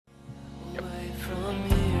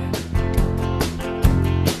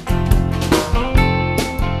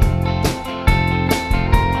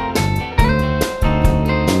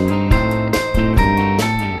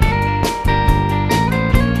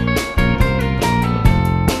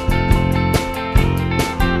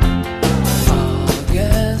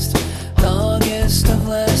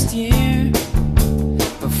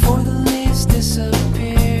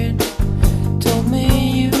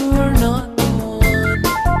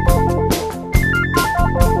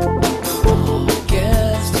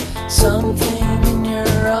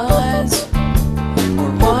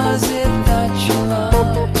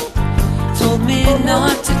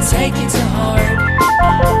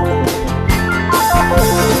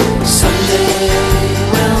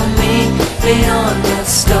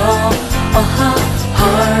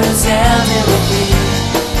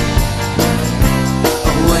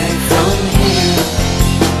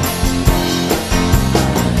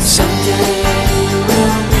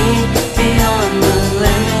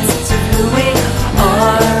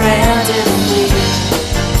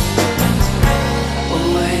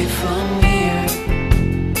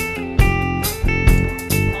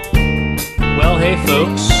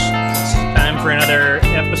Folks, it's time for another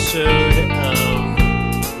episode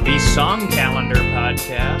of the Song Calendar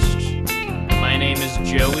podcast. My name is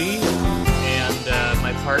Joey, and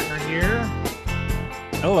my partner here.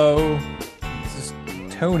 Hello, this is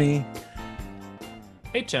Tony.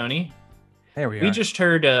 Hey, Tony. There we are. We just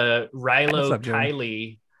heard Rilo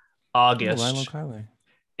Kiley August. Rilo Kiley.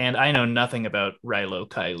 And I know nothing about Rilo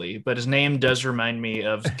Kiley, but his name does remind me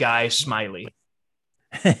of Guy Smiley.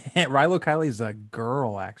 Rilo Kiley's a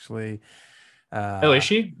girl, actually. Oh, is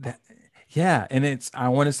she? Yeah, and I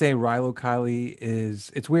want to say Rilo Kiley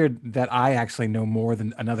is. It's weird that I actually know more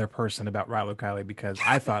than another person about Rilo Kiley because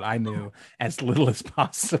I thought I knew as little as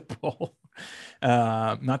possible.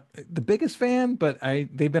 Not the biggest fan, but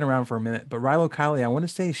they've been around for a minute. But Rilo Kiley, I want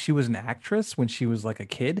to say she was an actress when she was like a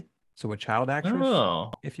kid, so a child actress,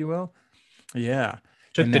 if you will. Yeah,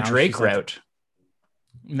 took the Drake route.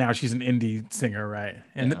 Now she's an indie singer, right?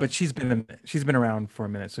 And but she's been around for a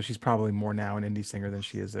minute, so she's probably more now an indie singer than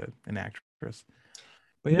she is an actress.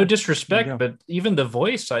 But no disrespect, but even the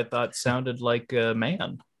voice I thought sounded like a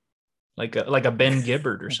man, like a Ben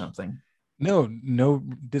Gibbard or something. No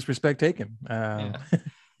disrespect taken. Are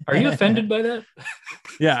you offended by that?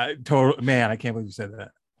 Yeah, total man. I can't believe you said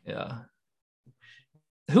that. Yeah.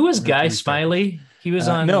 Who is Guy Smiley? He was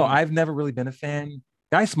on. No, I've never really been a fan.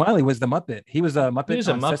 Guy Smiley was the Muppet. He was a Muppet. He was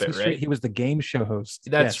a Muppet, Sesame Street. right? He was the game show host.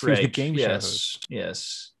 That's right. He was the game show host.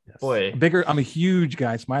 Yes. Boy, I'm a huge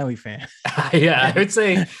Guy Smiley fan. Yeah, I would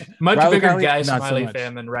say much Rilo bigger Kiley, Guy Smiley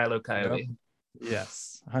fan than Rilo Kiley. Yep.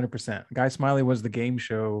 Yes, 100%. Guy Smiley was the game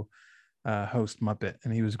show host Muppet,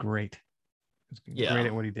 and he was great. He was great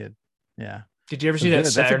at what he did. Yeah. Did you ever see that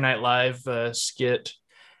Saturday Night Live skit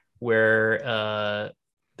where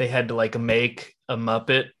they had to like make a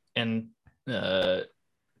Muppet and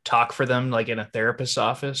talk for them like in a therapist's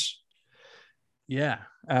office? Yeah.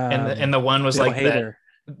 And the one was Bill like Hader.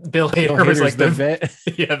 that Bill Hader was like the vet.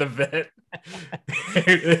 Yeah, the vet.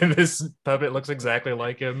 And this puppet looks exactly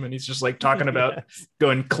like him, and he's just like talking about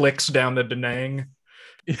going clicks down the Da Nang.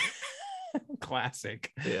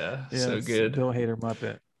 Classic. Yeah, so good. Bill Hader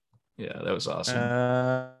Muppet. Yeah, that was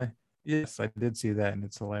awesome. Yes, I did see that, and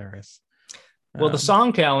it's hilarious. Well, the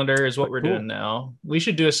song calendar is what we're doing now. We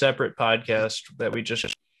should do a separate podcast that we just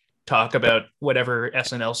talk about whatever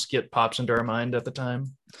SNL skit pops into our mind at the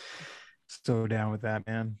time. So down with that,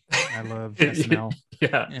 man. I love SNL.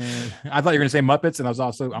 Yeah. And I thought you were going to say Muppets,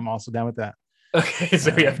 and I'm also down with that. Okay,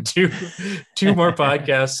 so we have two more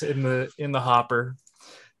podcasts in the hopper.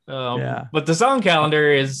 But the song calendar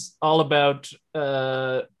is all about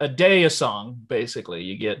a day, a song. Basically,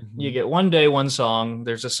 you get one day, one song.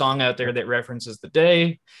 There's a song out there that references the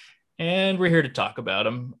day, and we're here to talk about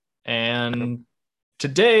them. And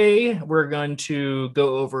today we're going to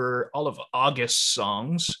go over all of August's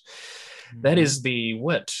songs. That is the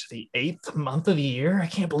 8th month of the year. I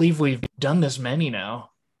can't believe we've done this many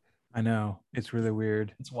now. I know, it's really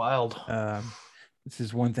weird. It's wild. This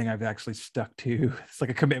is one thing I've actually stuck to. It's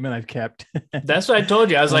like a commitment I've kept. That's what I told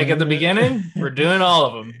you. I was like, at the beginning, we're doing all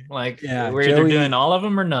of them. Like, we're either doing all of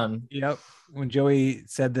them or none. Yep. When Joey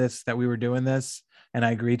said that we were doing this, and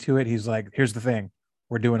I agreed to it, he's like, here's the thing.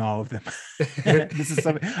 We're doing all of them. This is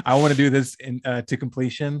something I want to do this to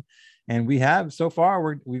completion. And we have so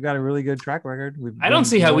far. We've got a really good track record. I don't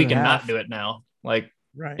see how we can not do it now. Like,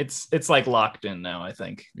 right? It's like locked in now. I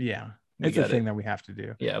think. Yeah, it's a thing that we have to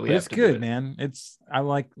do. Yeah, it's good, man. I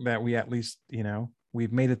like that we at least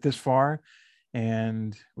we've made it this far,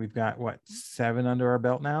 and we've got 7 under our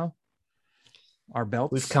belt now. Our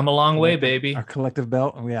belts. We've come a long way, baby. Our collective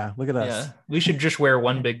belt. Yeah, look at us. Yeah, we should just wear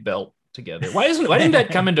one big belt together. Why didn't that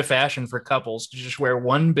come into fashion for couples to just wear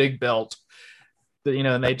one big belt?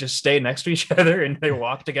 And they just stay next to each other and they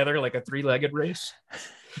walk together like a 3-legged race.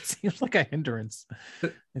 It seems like a hindrance.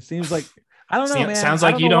 It seems like, I don't know, man. Sounds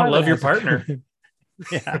like you don't love your partner.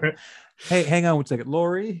 Yeah. Hey, hang on one second.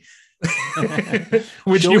 Lori.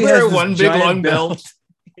 Would you wear one big long belt?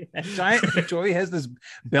 Joey has this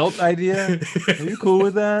belt idea. Are you cool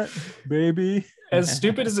with that, baby? As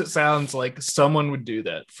stupid as it sounds, like someone would do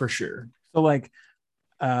that for sure. So like,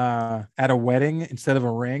 at a wedding, instead of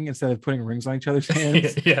putting rings on each other's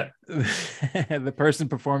hands, the person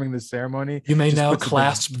performing the ceremony, you may now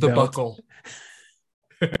clasp the buckle.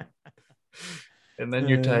 And then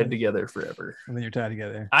you're tied together forever.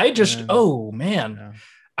 I just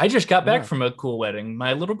got back from a cool wedding.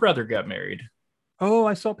 My little brother got married. Oh,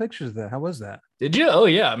 I saw pictures of that. How was that? Did you? Oh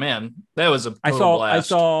yeah, man, that was a I total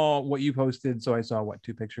saw blast. what you posted, so I saw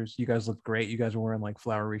two pictures. You guys looked great. You guys were wearing like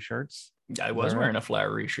flowery shirts. I was wearing a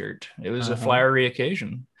flowery shirt. It was a Uh-huh. flowery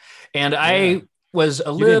occasion, and Yeah. I was a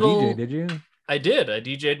You little. didn't DJ, did you? I did. I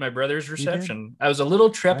DJ'd my brother's You did? reception. I was a little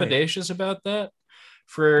trepidatious about that. Good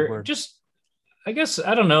For word. just, I guess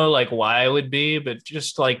I don't know like why I would be, but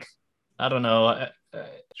just like I don't know.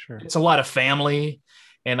 Sure. It's a lot of family,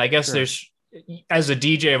 and I guess Sure. there's as a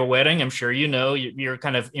DJ of a wedding, I'm sure you know you're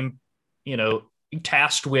kind of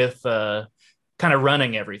tasked with kind of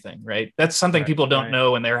running everything, right? That's something people don't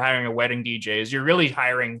know when they're hiring a wedding DJ is you're really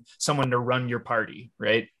hiring someone to run your party,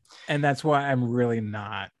 right? And that's why I'm really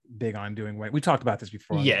not big on doing wedding. We talked about this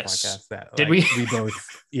before on the podcast. That did we both?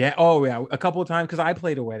 Yeah. Oh yeah, a couple of times because I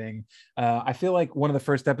played a wedding. I feel like one of the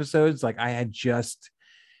first episodes, like I had just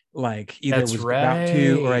like either was about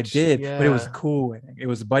to or I did, but it was a cool wedding. It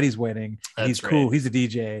was a buddy's wedding. He's cool. He's a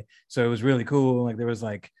DJ, so it was really cool. Like there was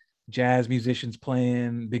like jazz musicians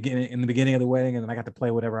playing in the beginning of the wedding, and then I got to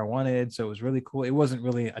play whatever I wanted. So it was really cool. It wasn't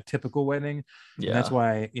really a typical wedding. Yeah, and that's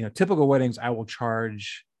why typical weddings I will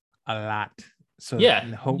charge a lot. So yeah,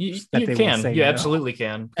 in hopes you that they can. Will say you no. Absolutely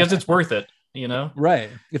can because it's worth it. Right.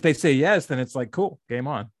 If they say yes, then it's like cool, game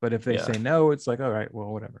on. But if they say no, it's like all right,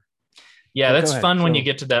 well, whatever. Yeah, that's fun when you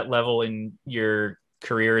get to that level in your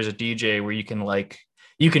career as a DJ where you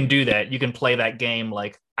can do that. You can play that game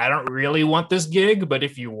like, I don't really want this gig, but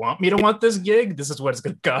if you want me to want this gig, this is what it's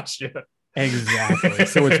going to cost you. Exactly.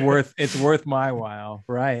 So it's worth my while,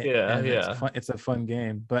 right? Yeah, and yeah. It's a fun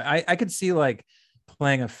game. But I could see like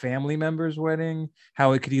playing a family member's wedding,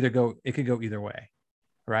 how it could go either way,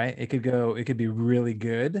 right? It could be really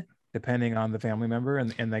good depending on the family member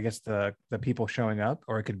and I guess the people showing up,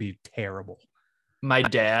 or it could be terrible. My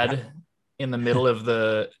dad in the middle of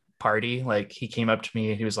the party, like he came up to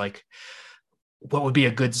me and he was like, what would be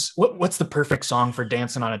what's the perfect song for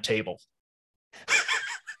dancing on a table?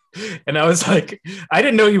 And I was like, I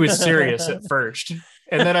didn't know he was serious at first.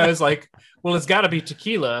 And then I was like, well, it's got to be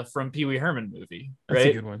Tequila from Pee Wee Herman movie, right? That's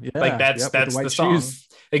a good one. Yeah. Like that's the song. Shoes.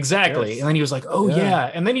 Exactly. Yes. And then he was like, oh yeah.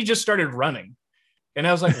 And then he just started running. And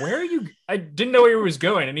I was like, where are you? I didn't know where he was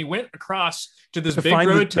going. And he went across to this big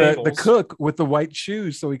row of tables. The cook with the white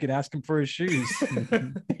shoes so he could ask him for his shoes.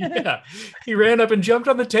 Yeah. He ran up and jumped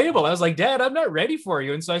on the table. I was like, Dad, I'm not ready for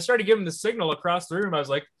you. And so I started giving the signal across the room. I was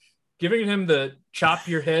like, giving him the chop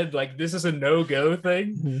your head, like this is a no-go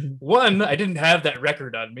thing. One, I didn't have that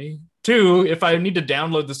record on me. Two, if I need to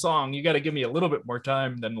download the song, you got to give me a little bit more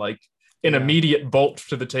time than like an immediate bolt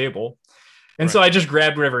to the table. And so I just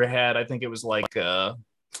grabbed whatever I had. I think it was like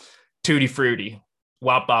Tutti Frutti,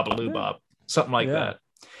 Wop Bop Bop, something like that.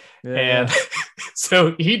 Yeah. And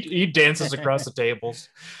so he dances across the tables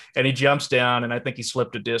and he jumps down and I think he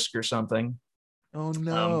slipped a disc or something. Oh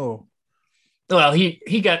no. Well,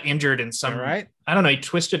 he got injured in some, right? I don't know, he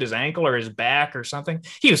twisted his ankle or his back or something.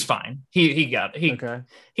 He was fine. He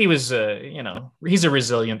was he's a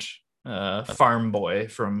resilient farm boy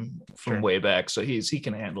from way back, so he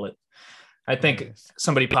can handle it. I think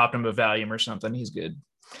somebody popped him a Valium or something. He's good.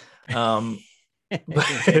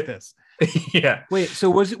 Yeah. Wait, so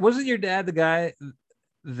wasn't your dad the guy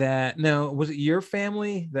that was it your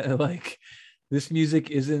family that like this music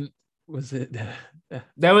isn't? Was it?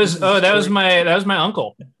 That was my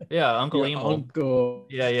uncle. Yeah, Uncle Emil. Uncle.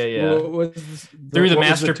 Yeah. Through the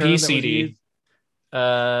Master P CD.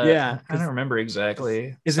 I don't remember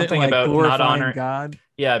exactly. Is something it like about not honor God?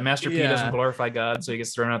 Yeah, Master P doesn't glorify God, so he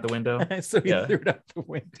gets thrown out the window. So he threw it out the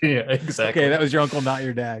window. Yeah, exactly. Okay, that was your uncle, not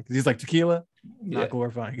your dad, because he's like tequila, not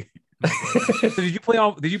glorifying. So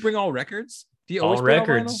did you bring all records? Do you always all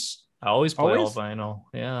records? I always play all vinyl.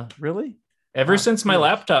 Yeah. Really? Ever since my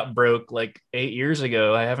laptop broke like 8 years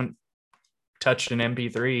ago, I haven't touched an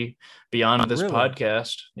MP3 beyond this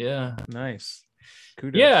podcast. Yeah. Nice.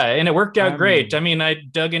 Kudos. Yeah, and it worked out great. I mean, I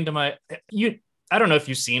dug into I don't know if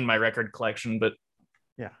you've seen my record collection, but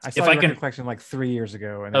I saw your record collection like 3 years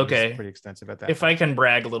ago, and it was pretty extensive at that If I can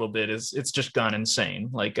brag a little bit, it's just gone insane.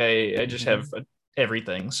 Like I just have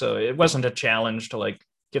everything, so it wasn't a challenge to like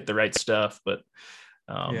get the right stuff, but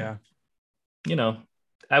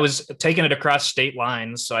I was taking it across state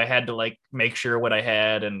lines, so I had to like make sure what I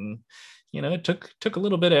had, and it took a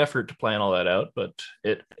little bit of effort to plan all that out, but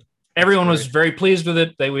everyone was very pleased with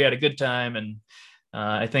it. We had a good time, and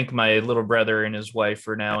I think my little brother and his wife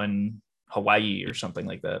are now in Hawaii or something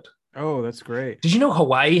like that. Oh, that's great. Did you know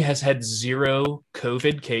Hawaii has had 0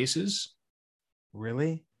 COVID cases?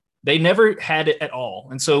 Really? They never had it at all.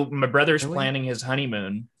 And so my brother's planning his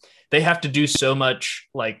honeymoon. They have to do so much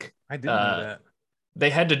like I didn't know that. They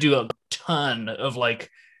had to do a ton of like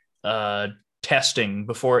testing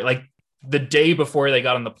before, like the day before they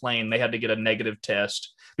got on the plane, they had to get a negative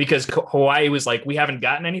test because Hawaii was like, we haven't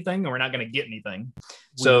gotten anything and we're not going to get anything.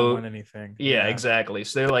 We don't want anything. Yeah, exactly.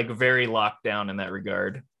 So they're like very locked down in that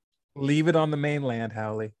regard. Leave it on the mainland,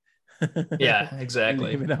 Howley. Yeah,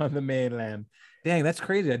 exactly. Leave it on the mainland. Dang, that's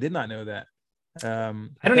crazy. I did not know that. I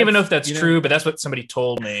don't even know if that's true, but that's what somebody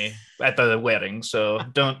told me at the wedding. So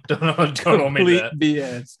don't hold me to that.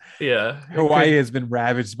 BS. Yeah, Hawaii has been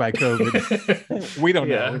ravaged by COVID. We don't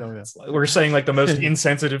know. We don't know. We're saying like the most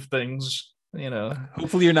insensitive things.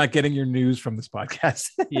 Hopefully you're not getting your news from this podcast.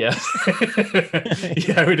 Yeah.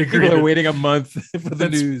 Yeah, I would agree. People are waiting a month for the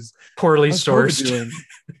news. Poorly sourced.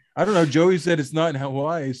 I don't know. Joey said it's not in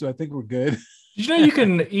Hawaii, so I think we're good. Did you know you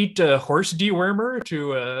can eat a horse dewormer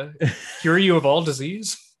to cure you of all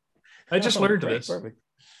disease? I just learned this. Perfect.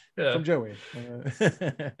 Yeah. From Joey.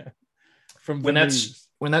 From when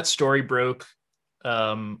that story broke,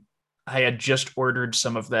 I had just ordered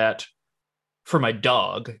some of that for my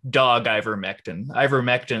dog ivermectin.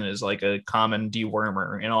 Ivermectin is like a common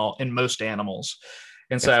dewormer in most animals.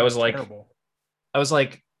 And so I was like,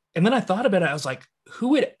 and then I thought about it. I was like, who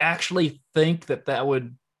would actually think that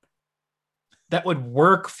would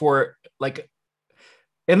work for like,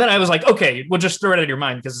 and then I was like, okay, we'll just throw it out of your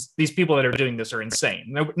mind because these people that are doing this are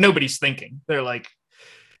insane. Nobody's thinking. They're like,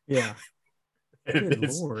 yeah. Good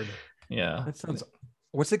Lord. Yeah. That sounds,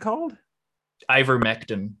 what's it called?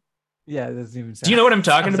 Ivermectin. Yeah, it doesn't even sound. Do you know what I'm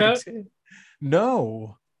talking about?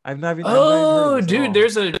 No, I've not even. Oh, dude,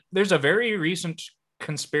 there's a very recent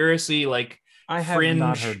conspiracy, like I have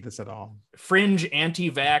not heard this at all. Fringe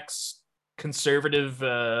anti-vax conservative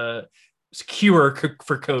cure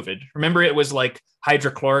for COVID. Remember, it was like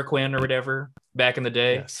hydrochloroquine or whatever back in the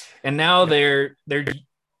day, yes. And now they're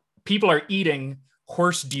people are eating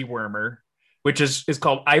horse dewormer, which is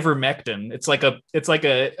called ivermectin. It's like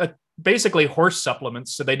a basically horse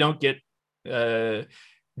supplements, so they don't get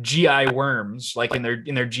GI worms like in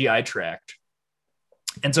their GI tract.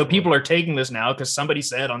 And so people are taking this now because somebody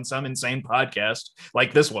said on some insane podcast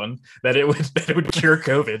like this one that it would cure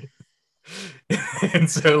COVID. And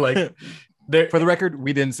so like for the record,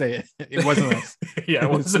 we didn't say it. It wasn't us. Yeah,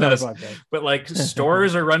 it wasn't us. But like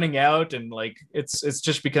stores are running out, and like it's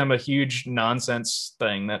just become a huge nonsense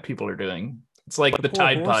thing that people are doing. It's like the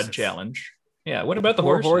Tide Pod challenge. Yeah. What about the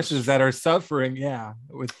horses that are suffering? Yeah,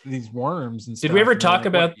 with these worms and stuff. Did we ever talk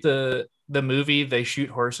about the movie They Shoot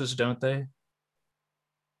Horses, Don't They?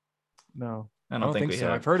 No, I don't think we so.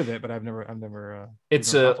 have. I've heard of it, but I've never.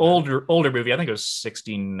 It's an older movie. I think it was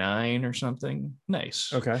 1969 or something.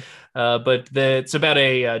 Nice. Okay. But it's about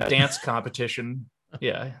a dance competition.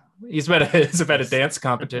 Yeah, it's about a dance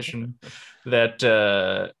competition that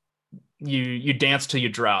you dance till you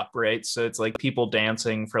drop, right? So it's like people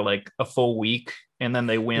dancing for like a full week, and then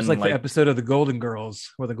they win. It's like the episode of the Golden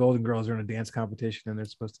Girls where the Golden Girls are in a dance competition and they're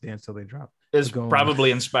supposed to dance till they drop. Is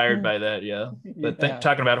probably inspired by that, yeah. But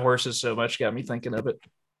talking about horses so much got me thinking of it.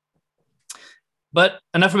 But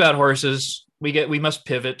enough about horses. We must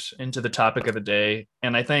pivot into the topic of the day,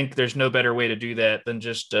 and I think there's no better way to do that than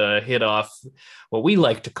just hit off what we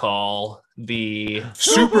like to call the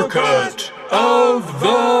Supercut of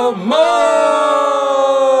the Month.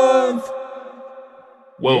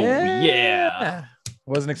 Whoa, yeah.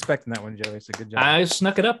 Wasn't expecting that one, Joey. So good job. I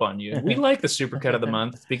snuck it up on you. We like the Supercut of the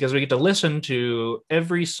Month because we get to listen to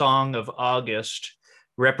every song of August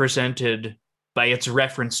represented by its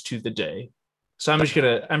reference to the day. So I'm just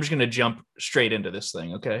gonna jump straight into this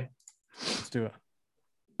thing, okay? Let's do it.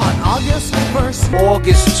 On August 1st,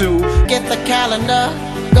 August 2, get the calendar,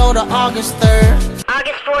 go to August 3rd,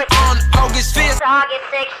 August 4th, on August 5th, August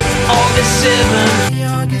 6th, August 7th, the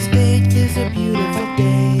August 8th is a beautiful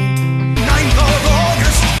day. 9th of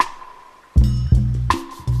August,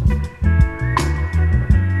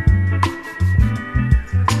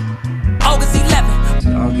 August 11th,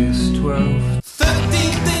 August 12th,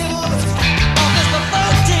 13th of August the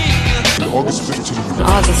 13th, August 15th.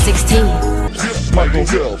 August 16th, Michael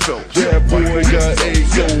Phelps. That boy got 8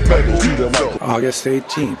 gold medals. To the Michael. August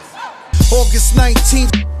 18th, August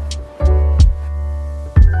 19th,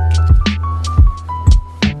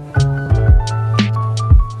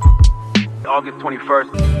 August 21st,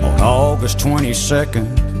 On August 22nd,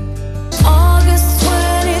 August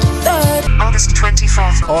 23rd, August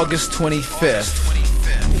 25th, August 25th,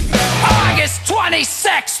 August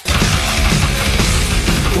 26th,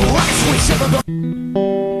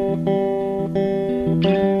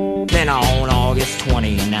 then on August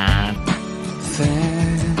 29th.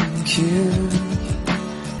 thank you,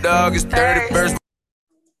 August 31st,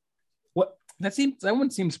 What that one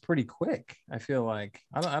seems pretty quick. I feel like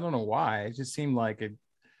I don't know why. It just seemed like it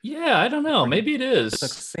Yeah, I don't know. Maybe it is.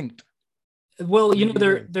 succinct. Well,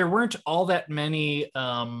 there weren't all that many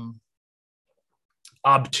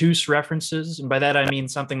obtuse references, and by that I mean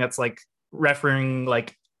something that's like referring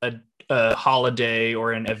like a holiday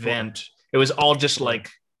or an event. It was all just like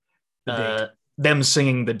them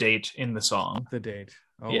singing the date in the song. The date.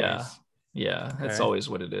 Always. Yeah, Okay. that's always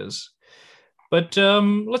what it is. But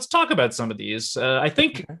let's talk about some of these. I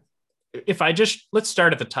think if let's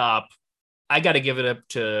start at the top. I got to give it up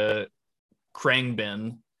to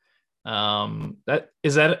Kruangbin.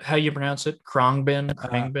 That how you pronounce it? Kruangbin.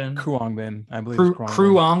 Kruangbin. I believe it's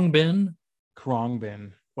Kruangbin.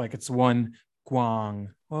 Kruangbin. Like it's one Guang.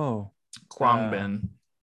 Oh, Kruangbin.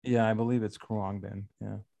 Yeah, I believe it's Kruangbin.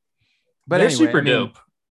 Yeah, but they're anyway, super dope.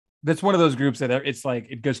 That's one of those groups that it's like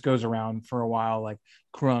it just goes around for a while, like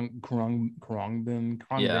Kruangbin,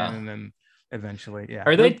 Yeah. and then eventually, yeah.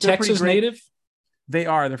 Are they Texas native? They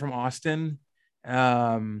are. They're from Austin,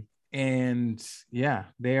 and yeah,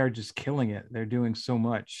 they are just killing it. They're doing so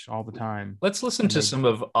much all the time. Let's listen to some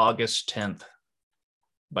of August 10th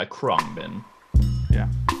by Kruangbin. Yeah.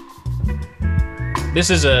 This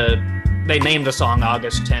is they named the song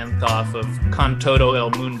August 10th off of Con Todo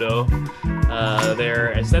El Mundo.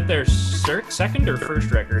 Is that their second or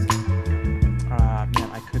first record? Man,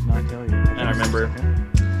 I could not tell you. I don't remember.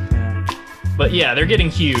 Yeah. But yeah, they're getting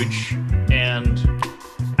huge. And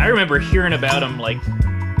I remember hearing about them like,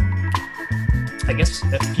 I guess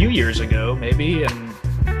a few years ago, maybe. And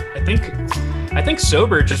I think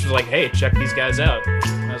Sober just was like, hey, check these guys out.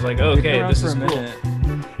 And I was like, oh, okay, this is cool.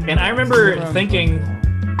 And I remember thinking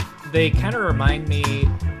they kind of remind me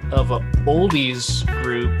of an oldies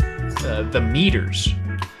group, the Meters.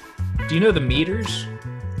 Do you know the Meters?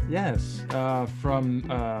 Yes, from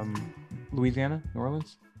Louisiana, New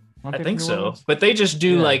Orleans. I think so, but they just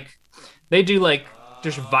do like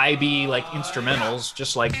just vibey like instrumentals,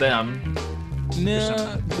 just like them.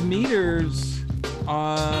 No, the Meters.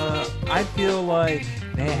 I feel like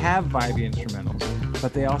they have vibey instrumentals,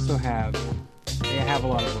 but they also have a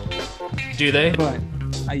lot of vocals. Do they? But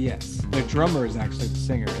yes, the drummer is actually the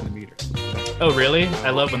singer in the Meters. Oh, really?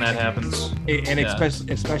 I love when that happens. And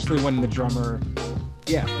especially when the drummer.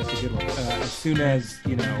 Yeah, that's a good one. As soon as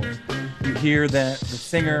you hear that the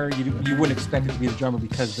singer, you wouldn't expect it to be the drummer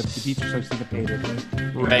because the beats are so syncopated.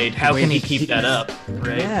 Right? How can he keep that up?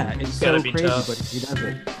 Right? Yeah, it's so crazy, but he does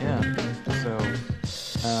it. Yeah. So,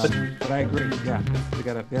 but I agree. Yeah, they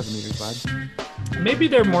have a Meters vibe. Maybe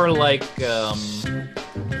they're more like I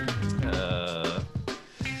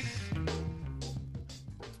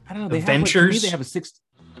don't know. They Ventures. They have a 60.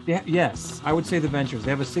 Yes, I would say the Ventures. They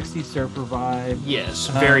have a 60s surfer vibe. Yes,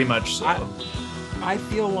 very much so. I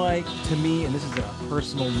feel like, to me, and this is a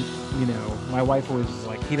personal, my wife always is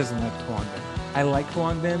like, he doesn't like Kruangbin. I like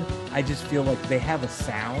Kruangbin. I just feel like they have a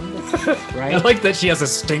sound, right? I like that she has a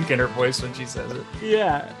stink in her voice when she says it.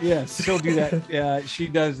 Yeah, she'll do that. She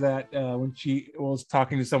does that when she was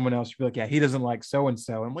talking to someone else. She'll be like, yeah, he doesn't like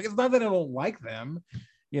so-and-so. I'm like, it's not that I don't like them.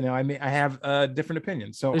 I mean, I have a different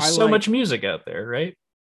opinion. So there's so much music out there, right?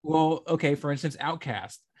 Well, okay, for instance,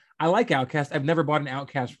 Outkast. I like Outkast. I've never bought an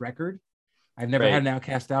Outkast record. I've never had an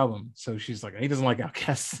Outkast album. So she's like, he doesn't like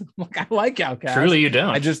Outkast. I'm like, I like Outkast. Truly, you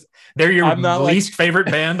don't. They're your least favorite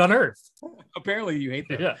band on earth. Apparently, you hate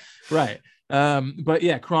them. Yeah. Right. But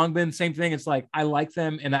yeah, Kruangbin, same thing. It's like I like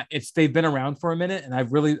them, and they've been around for a minute, and I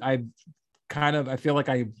feel like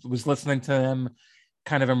I was listening to them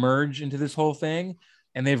kind of emerge into this whole thing.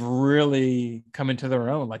 And they've really come into their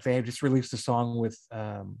own. Like they have just released a song with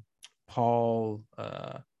Paul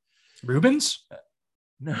Rubens?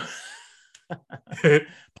 No.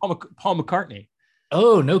 Paul McCartney.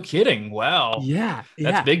 Oh, no kidding. Wow. Yeah.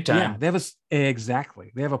 That's big time. Yeah, they have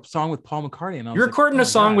a song with Paul McCartney. And you're recording a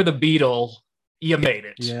song with a Beatle. You made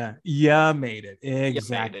it. Yeah, made it.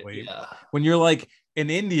 Exactly. Yeah. When you're like an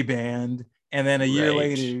indie band, and then a year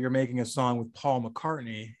later, you're making a song with Paul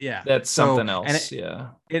McCartney. Yeah, that's something else.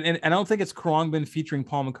 And I don't think it's Kruangbin featuring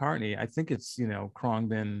Paul McCartney. I think it's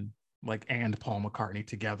Kruangbin and Paul McCartney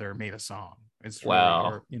together made a song. It's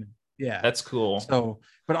wow. Yeah, that's cool. So,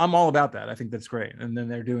 but I'm all about that. I think that's great. And then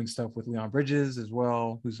they're doing stuff with Leon Bridges as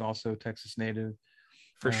well, who's also Texas native.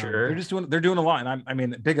 For sure, they're doing a lot. And I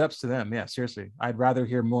mean, big ups to them. Yeah, seriously, I'd rather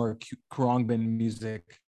hear more Kruangbin music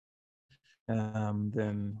than a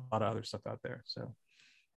lot of other stuff out there. So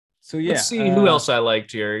yeah. Let's see who else I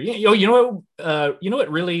liked here. You know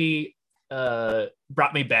what really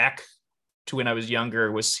brought me back to when I was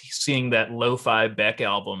younger was seeing that Lo-Fi Beck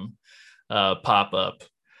album pop up,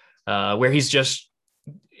 where he's just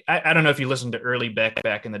I don't know if you listened to early Beck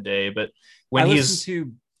back in the day, but when I listened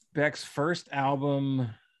to Beck's first album,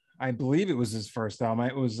 I believe it was his first album.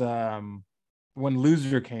 It was when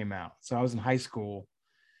Loser came out. So I was in high school.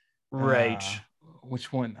 Right.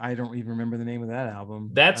 Which one? I don't even remember the name of that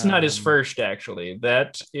album. That's not his first, actually.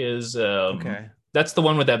 That is okay. That's the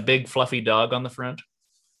one with that big fluffy dog on the front.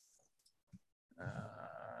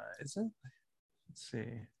 Is it? Let's see.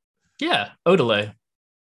 Yeah, Odelay.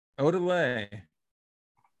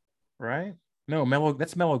 Right? No, Mellow.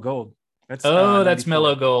 That's Mellow Gold. That's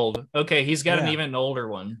Mellow Gold. Okay, he's got an even older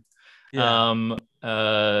one. Yeah.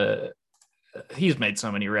 He's made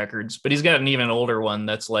so many records, but he's got an even older one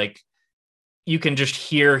that's like you can just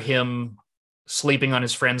hear him sleeping on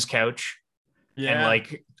his friend's couch. Yeah. And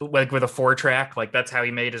like with a 4-track, like that's how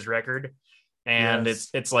he made his record. And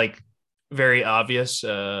it's like very obvious.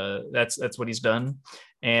 That's what he's done.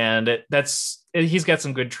 And he's got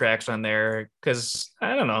some good tracks on there because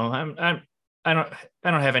I don't know. I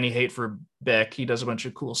don't have any hate for Beck. He does a bunch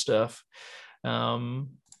of cool stuff.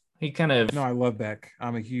 He kind of I love Beck.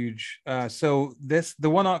 I'm a huge so this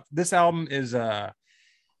album is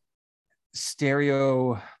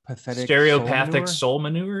Stereopathic Soul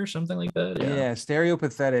Manure or something like that. Yeah,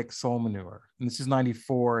 Stereopathic Soul Manure. And this is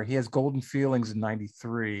 94. He has Golden Feelings in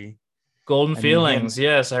 93. Golden Feelings,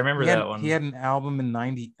 yes, I remember that one. He had an album in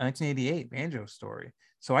 1988, Banjo Story.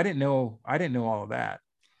 So I didn't know all of that.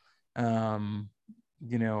 I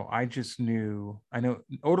just knew. I know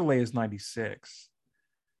Odelay is 96.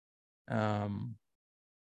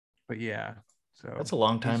 But yeah, so that's a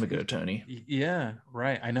long time ago, Tony. Yeah,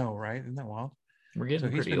 right. I know, right? Isn't that wild? We're getting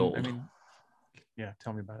pretty old. I mean, yeah,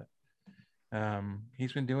 tell me about it.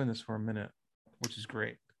 He's been doing this for a minute, which is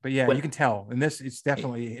great. But yeah, you can tell. And it's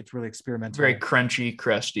really experimental. Very crunchy,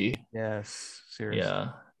 crusty. Yes, seriously.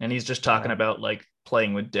 Yeah. And he's just talking about like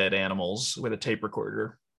playing with dead animals with a tape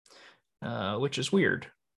recorder, which is weird.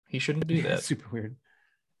 He shouldn't do that. Super weird.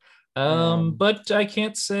 But I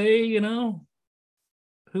can't say,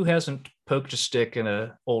 who hasn't poked a stick in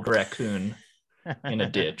an old raccoon in a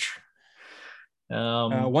ditch.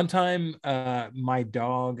 One time, my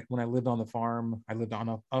dog, when I lived on a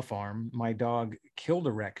farm, my dog killed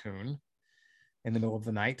a raccoon in the middle of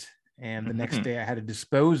the night. And the next day I had to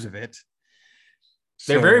dispose of it.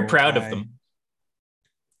 They're very proud of them.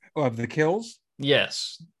 Of the kills?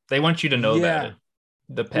 Yes. They want you to know about it.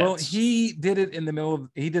 The pets. Well, he did it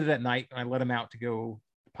he did it at night. I let him out to go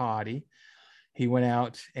potty. He went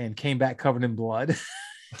out and came back covered in blood.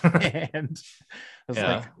 And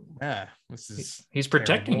I was like, he's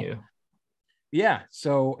protecting you. Yeah.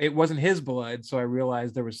 So it wasn't his blood. So I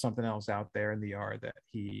realized there was something else out there in the yard that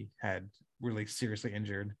he had really seriously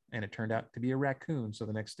injured. And it turned out to be a raccoon. So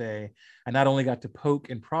the next day, I not only got to poke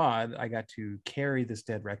and prod, I got to carry this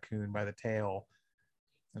dead raccoon by the tail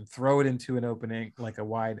and throw it into an opening, like a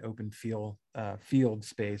wide open field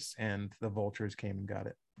space. And the vultures came and got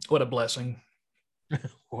it. What a blessing.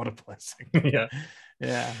 What a blessing.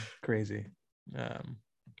 Yeah. Crazy.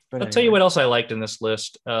 But I'll tell you what else I liked in this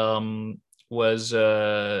list was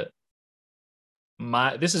this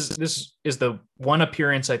is the one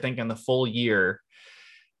appearance I think in the full year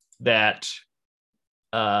that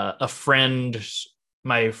my friend,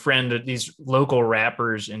 these local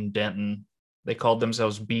rappers in Denton, they called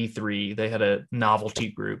themselves B3. They had a novelty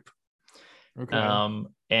group. Okay.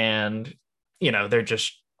 And they're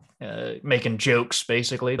just making jokes,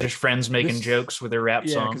 basically. There's friends making jokes with their rap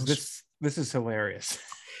songs. This is hilarious.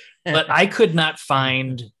 But I could not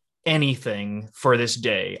find anything for this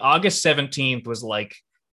day. August 17th was like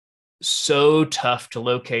so tough to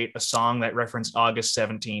locate a song that referenced August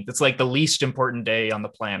 17th. It's like the least important day on the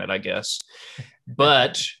planet, I guess.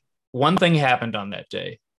 But one thing happened on that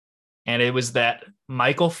day, and it was that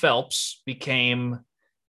Michael Phelps became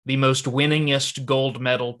the most winningest gold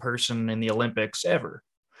medal person in the Olympics ever.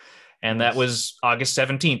 And that was August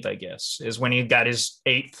 17th, I guess, is when he got his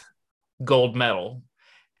 8th gold medal.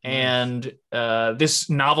 And this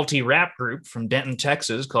novelty rap group from Denton,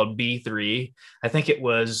 Texas called B3, I think it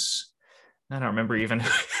was, I don't remember even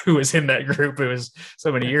who was in that group. It was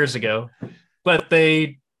so many years ago. But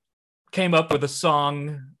they came up with a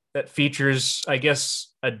song that features, I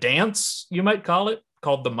guess, a dance, you might call it,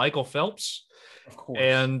 called the Michael Phelps. Of course.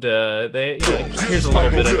 And here's a little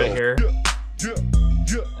bit of it here.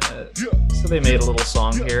 So they made a little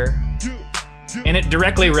song here, and it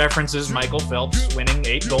directly references Michael Phelps winning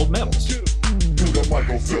 8 gold medals.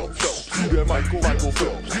 Michael Phelps, Michael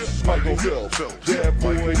Phelps, Michael Phelps, that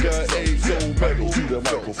boy got 8 gold medals.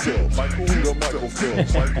 Michael Phelps, Michael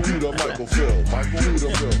Phelps, Michael Phelps,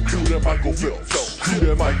 Michael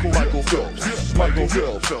Phelps, Michael Phelps, Michael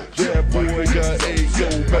Phelps. That boy got 8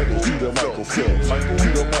 gold medals. Do the Michael Phelps. Do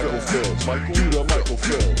the Michael Phelps. Do the Michael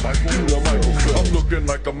Phelps. Do the Michael Phelps. I'm looking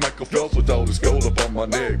like a Michael Phelps with all this gold up on my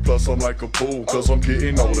neck. Plus I'm like a fool, cause I'm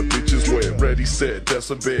getting all the bitches wet. Ready, set, that's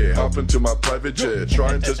a bed. Hop into my private jet.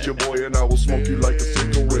 Try and test your boy and I will smoke you like a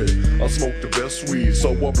cigarette. I smoke the best weed,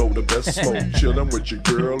 so I blow the best smoke. Chillin' with your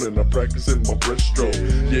girl and I'm practicing my breaststroke.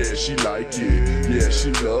 Yeah, she like it. Yeah, she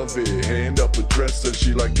love it. Hand up a dress and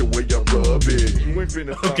she like the way I rub it. You ain't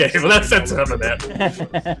finna Okay, well that's enough of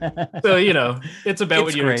that. So it's about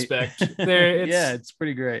what you expect. Yeah, it's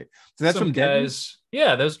pretty great. So that's from Denton?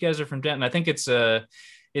 Yeah, those guys are from Denton. I think it's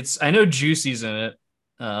I know Juicy's in it.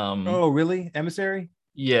 Oh, really? Emissary?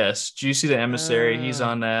 Yes, Juicy the Emissary. He's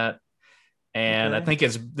on that. And I think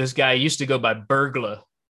it's this guy used to go by Burgla,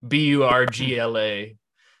 Burgla.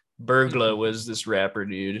 Burgla was this rapper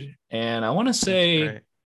dude. And I want to say,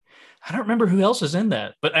 I don't remember who else is in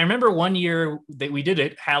that, but I remember one year that we did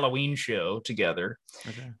a Halloween show together.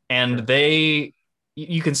 Okay. And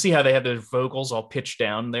you can see how they have their vocals all pitched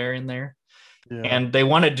down there in there. Yeah. And they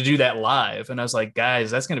wanted to do that live. And I was like,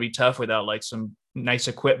 guys, that's going to be tough without like some nice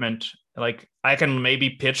equipment. Like I can maybe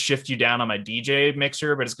pitch shift you down on my DJ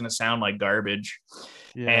mixer, but it's going to sound like garbage.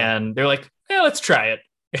 Yeah. And they're like, yeah, let's try it.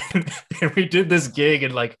 And we did this gig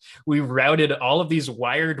and like we routed all of these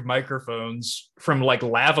wired microphones from like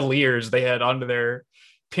lavaliers they had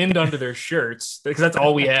pinned onto their shirts, because that's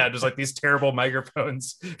all we had was like these terrible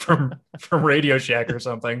microphones from Radio Shack or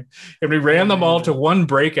something. And we ran them all to one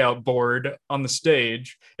breakout board on the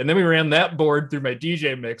stage. And then we ran that board through my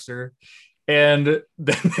DJ mixer. And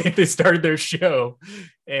then they started their show.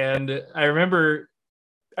 And I remember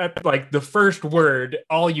at like the first word,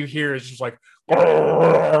 all you hear is just like, just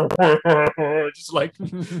like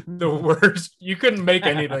the worst. You couldn't make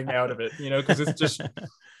anything out of it, because it's just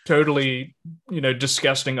totally,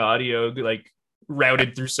 disgusting audio, like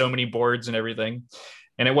routed through so many boards and everything.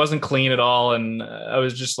 And it wasn't clean at all. And I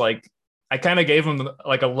was just like, I kind of gave them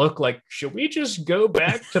like a look like, should we just go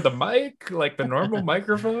back to the mic, like the normal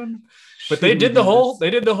microphone? But they did the whole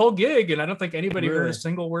gig. And I don't think anybody heard a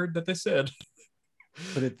single word that they said.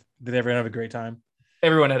 But did everyone have a great time?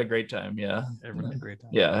 Everyone had a great time. Yeah. Everyone had a great time.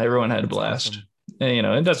 Yeah. Everyone had a blast. Awesome.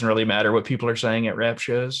 And, it doesn't really matter what people are saying at rap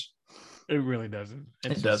shows. It really doesn't.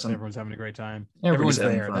 It doesn't. Everyone's having a great time. Everyone's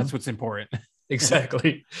there. Fun. That's what's important.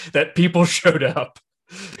 Exactly. That people showed up.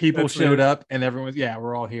 People showed up and everyone's,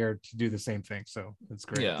 we're all here to do the same thing. So that's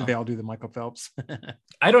great. Yeah. Did they all do the Michael Phelps?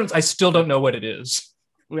 I still don't know what it is.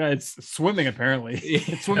 Yeah, it's swimming apparently.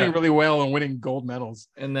 It's swimming really well and winning gold medals.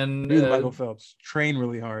 And then Michael Phelps train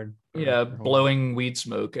really hard. Yeah, blowing weed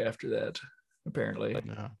smoke after that. Apparently,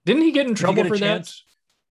 didn't he get in trouble for that?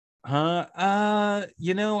 I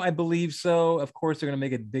believe so. Of course, they're gonna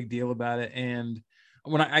make a big deal about it. And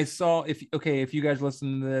when I saw, if you guys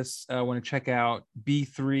listen to this, want to check out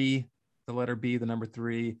B3, the letter B, the number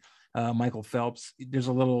 3, Michael Phelps. There's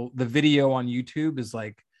the video on YouTube is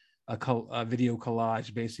like a video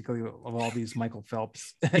collage basically of all these Michael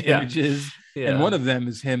Phelps images. And one of them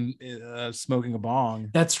is him smoking a bong.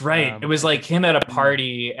 That's right. It was like him at a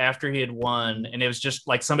party after he had won, and it was just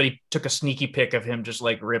like somebody took a sneaky pic of him just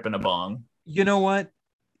like ripping a bong. You know what?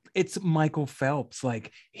 It's Michael Phelps.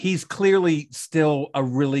 Like, he's clearly still a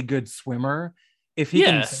really good swimmer. If he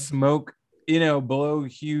can smoke, blow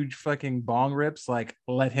huge fucking bong rips, like,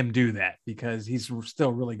 let him do that, because he's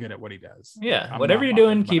still really good at what he does. Yeah. Whatever you're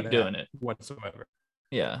doing, keep doing it. Whatsoever.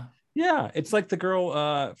 Yeah. Yeah. It's like the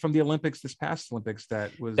girl from the Olympics, this past Olympics,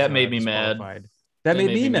 that made me mad. That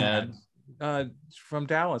made me mad. From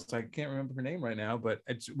Dallas. I can't remember her name right now, but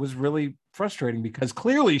it was really frustrating because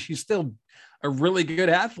clearly she's still a really good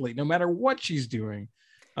athlete, no matter what she's doing.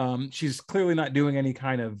 She's clearly not doing any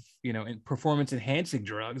kind of, performance enhancing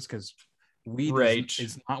drugs, because weed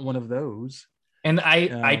is not one of those. And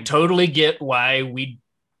I totally get why we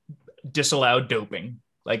disallow doping.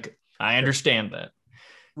 Like, I understand that.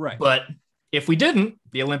 Right. But if we didn't,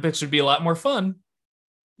 the Olympics would be a lot more fun.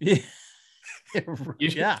 Yeah.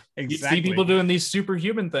 Exactly. You see people doing these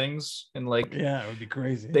superhuman things, and like, it would be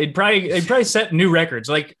crazy. They'd probably set new records.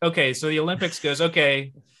 Like, okay, so the Olympics goes,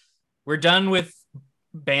 okay, we're done with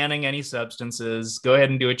banning any substances. Go ahead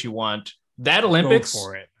and do what you want. That Olympics,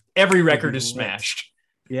 for it. Every record is smashed.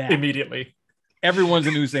 Yeah, immediately. Everyone's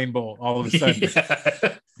an Usain Bolt all of a sudden.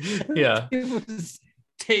 Yeah. It was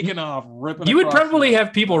taking off, ripping. You would probably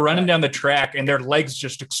have people running down the track and their legs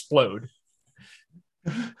just explode.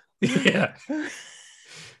 Yeah.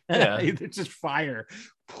 It's just fire.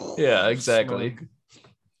 Yeah, exactly. Smoke.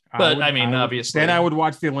 But I mean, obviously, then I would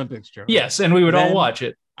watch the Olympics, Joe. Yes, and we would all watch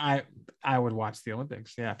it. I would watch the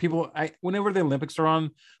Olympics. Yeah. Whenever the Olympics are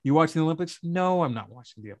on, you watch the Olympics? No, I'm not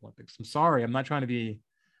watching the Olympics. I'm sorry. I'm not trying to be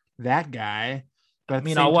that guy. But I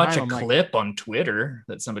mean, I'll watch a clip on Twitter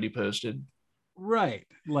that somebody posted. Right.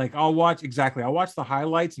 Like I'll watch the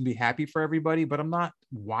highlights and be happy for everybody, but I'm not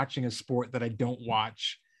watching a sport that I don't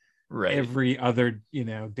watch every other,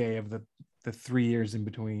 day of the 3 years in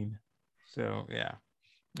between. So yeah.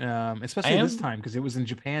 Especially this time because it was in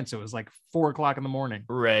Japan, so it was like 4 o'clock in the morning.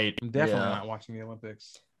 Right. I'm definitely not watching the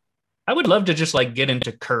Olympics. I would love to just like get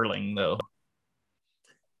into curling though.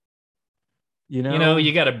 You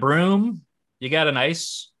got a broom, you got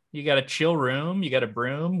a chill room, you got a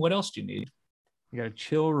broom. What else do you need? You got a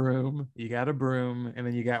chill room, you got a broom, and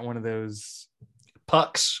then you got one of those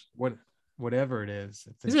pucks. Whatever it is.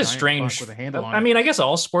 It's a strange with a handle on I mean, I guess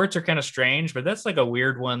all sports are kind of strange, but that's like a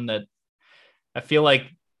weird one that I feel like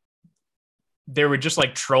they were just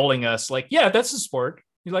like trolling us. Like, yeah, that's a sport.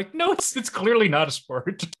 You're like, no, it's clearly not a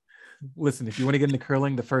sport. Listen, if you want to get into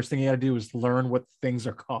curling, the first thing you got to do is learn what things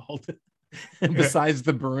are called. Besides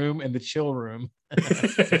the broom and the chill room.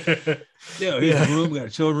 The broom, got a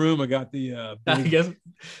chill room. I got the I guess be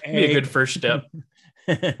a good first step.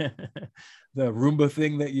 The Roomba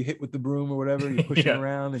thing that you hit with the broom or whatever, you push it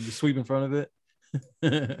around and you sweep in front of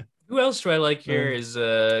it. Who else do I like here is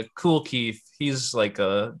Cool Keith. He's like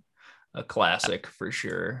a classic for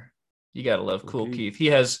sure. You gotta love Cool Keith. He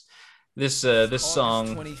has this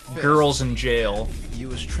song, Girls in Jail. You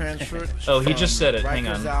was transferred. Oh, he just said it. Hang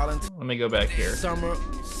on. Let me go back here. Summer,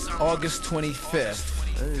 August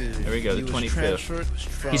 25th. There we go, the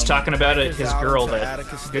 25th. He's talking about it, his girl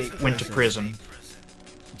that went to prison.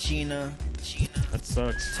 Gina. That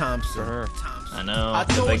sucks. Thompson. For her. I know.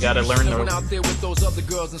 They gotta learn the. Went out there with those other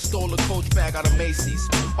girls and stole a Coach bag out of Macy's.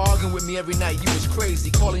 Arguing with me every night, you was crazy.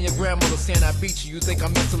 Calling your grandmother saying I beat you. You think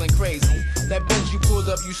I'm mental and crazy. That Benz you pulled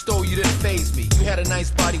up, you stole, you didn't faze me. You had a nice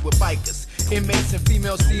body with bikers. Inmates and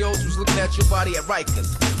female COs was looking at your body at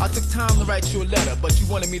Rikers. I took time to write you a letter, but you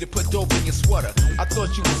wanted me to put dope in your sweater. I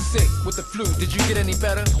thought you was sick with the flu. Did you get any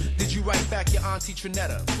better? Did you write back your auntie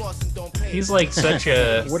Trinetta? Flossing don't pay. He's like such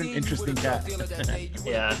a what an interesting cat.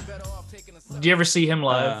 Yeah. Do you ever see him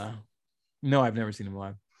live? No, I've never seen him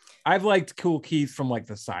live. I've liked Cool Keith from like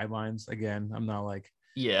the sidelines. Again, I'm not like,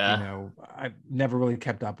 I've never really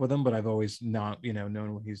kept up with him, but I've always not,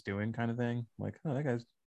 known what he's doing kind of thing. Like, oh, that guy's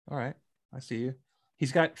all right. I see you.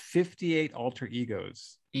 He's got 58 alter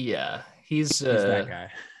egos. Yeah, he's that guy.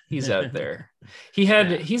 He's out there.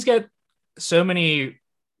 He's got so many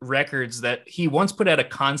records that he once put out a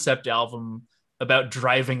concept album about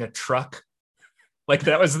driving a truck. Like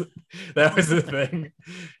that was the thing.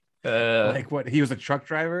 Like what? He was a truck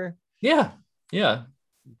driver? Yeah.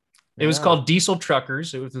 It was called Diesel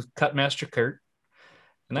Truckers. It was with Cutmaster Kurt.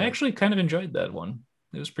 And I actually kind of enjoyed that one.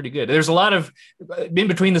 It was pretty good. There's a lot of in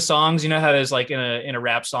between the songs, how there's like in a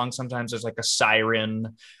rap song, sometimes there's like a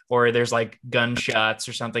siren or there's like gunshots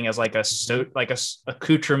or something as like a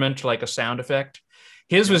accoutrement, like a sound effect.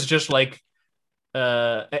 His was just like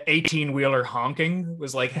an 18-wheeler honking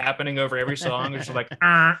was like happening over every song. It was like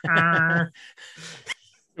It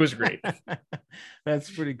was great.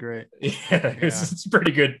 That's pretty great. It's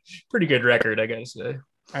pretty good record, I gotta say.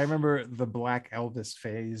 I remember the Black Elvis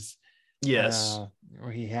phase. Yes,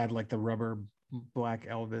 where he had like the rubber Black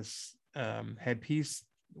Elvis headpiece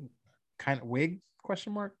kind of wig ?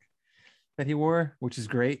 That he wore, which is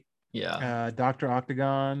great. Yeah. Dr.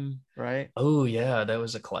 Octagon, right? Oh yeah, that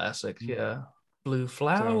was a classic. Yeah. Blue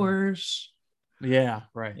Flowers. So, yeah,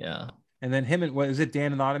 right. Yeah. And then him and what is it,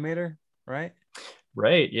 Dan and Automator, right?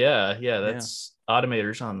 Right. Yeah. That's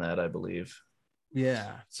Automator's on that, I believe.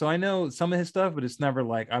 Yeah. So I know some of his stuff, but it's never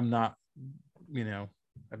like I'm not,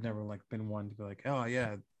 I've never like been one to be like, oh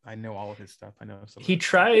yeah, I know all of his stuff. I know some.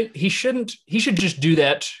 He should just do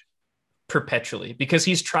that perpetually because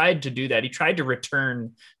he's tried to do that. He tried to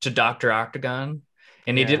return to Dr. Octagon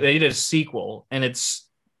and they did a sequel and it's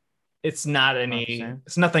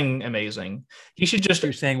nothing amazing. He should just.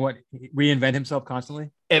 You're saying what? Reinvent himself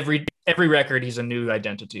constantly? Every record, he's a new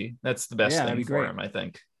identity. That's the best thing for him, I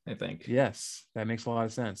think. Yes, that makes a lot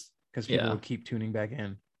of sense because people would keep tuning back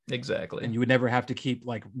in. Exactly. And you would never have to keep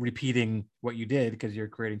like repeating what you did because you're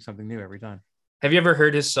creating something new every time. Have you ever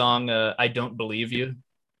heard his song, I Don't Believe You?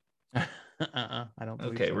 I don't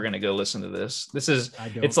believe Okay, so. We're going to go listen to this.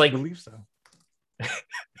 It's like believe so.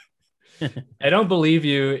 I Don't Believe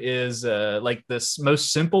You is like this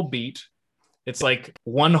most simple beat. It's like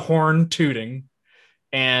one horn tooting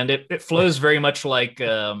and it flows very much like,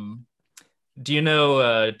 do you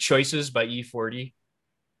know Choices by E40?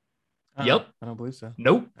 Yep. I don't believe so.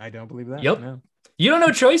 Nope. I don't believe that. Yep. No. You don't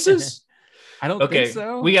know Choices? I don't Okay, think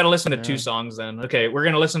so. we got to listen to 2 songs then. Okay, we're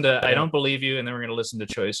going to listen to I Don't Believe You, and then we're going to listen to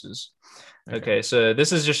Choices. Okay, so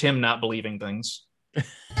this is just him not believing things.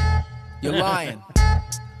 You're lying.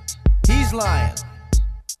 He's lying.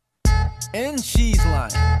 And she's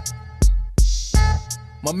lying.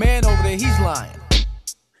 My man over there, he's lying.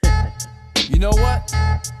 You know what?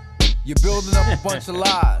 You're building up a bunch of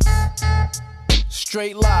lies.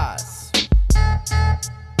 Straight lies.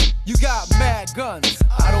 You got mad guns.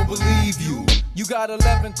 I don't believe you. You got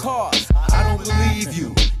 11 cars. I don't believe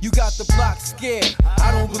you. You got the block scared.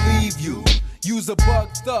 I don't believe you. You's a bug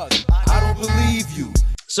thug. I don't believe you.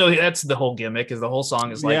 So that's the whole gimmick. Is the whole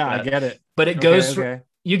song is like that. I get it. But it goes.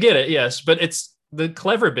 You get it, yes. But it's the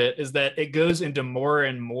clever bit is that it goes into more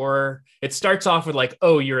and more. It starts off with like,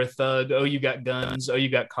 oh, you're a thug. Oh, you got guns. Oh, you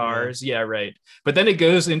got cars. Yeah, right. But then it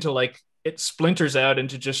goes into like it splinters out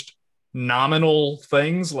into just nominal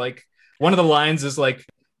things. Like one of the lines is like,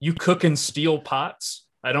 you cook and steal pots.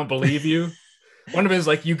 I don't believe you. One of it is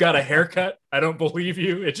like, you got a haircut. I don't believe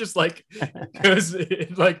you. It just like goes,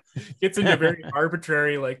 it like gets into very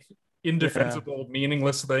arbitrary, like indefensible,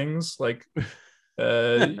 meaningless things. Like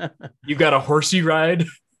you got a horse you ride.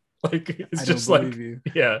 Like it's just like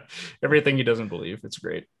everything he doesn't believe. It's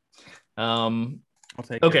great. I'll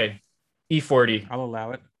take it. E40. I'll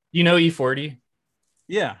allow it. You know E40?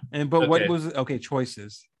 Yeah. But what was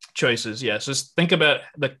choices? Choices, yes. Just think about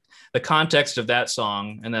the context of that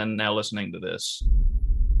song and then now listening to this.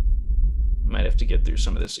 I might have to get through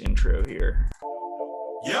some of this intro here.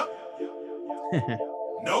 Yep.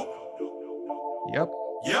 Nope. Yep.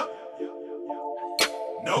 Yep.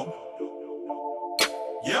 Nope.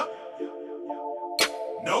 Yep.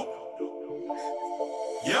 Nope.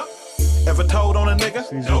 Yep. Ever told on a nigga?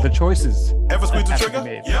 These are the choices. Ever squeezed the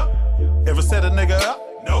trigger? Yep. Ever set a nigga up?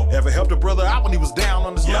 No. Ever helped a brother out when he was down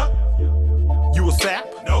on his luck? You a sap?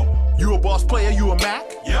 No. You a boss player? You a Mac?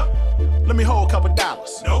 Yep. Let me hold a couple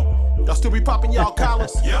dollars. No. Y'all still be popping y'all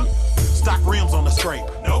collars? Yep. Stock rims on the scrape?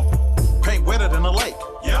 No. Paint wetter than a lake?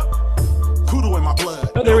 Yep. Kudu in my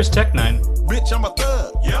blood? Oh, there was Tech 9. Bitch, I'm a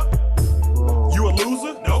thug? Yep. You a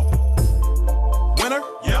loser? No. Winner?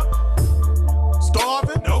 Yep.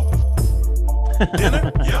 Starving? No.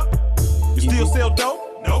 Dinner? Yep. You still sell dope?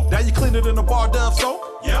 No. Now you clean it in a bar Dove soap?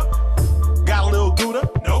 Yep. Got a little Gouda?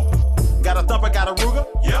 No. Got a thumper, got a Ruger?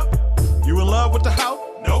 Yep. You in love with the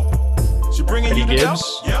hoe? No. She bringing you the dough?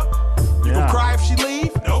 Yep. You gon' cry if she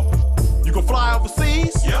leave? No. You gon' fly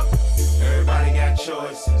overseas? Yep. Everybody got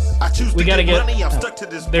choices. I choose to get money. I'm stuck to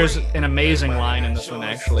this. There's an amazing line in this one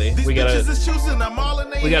actually. We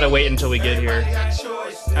gotta wait until we get here.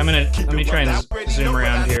 Let me try and zoom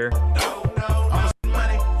around here.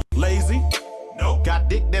 Lazy? No. Got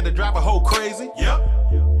dick that'll drive a hoe crazy? Yep.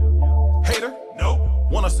 Hater? No.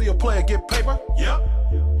 Wanna see a player get paper? Yep.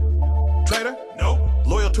 Traitor? No.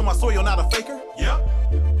 Loyal to my soil, not a faker? Yep.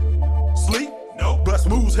 Sleep? No. Bust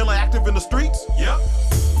moves, hella active in the streets? Yep.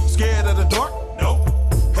 Scared of the dark? No.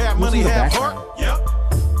 Have money, have heart? Yep.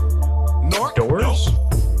 North? Doors?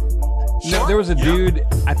 No, there was a dude,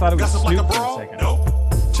 I thought it was Snoop like for a second. No.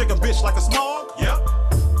 Chick a bitch like a smog?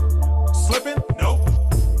 Yep. Slipping? No.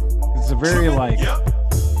 It's a very like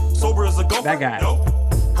sober as a gopher? That guy. No.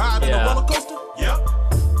 High in a roller coaster? Yep.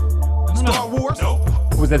 Star Wars? No.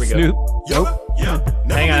 Was that Snoop? Nope.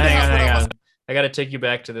 Yep. Hang on. I gotta take you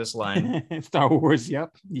back to this line. Star Wars,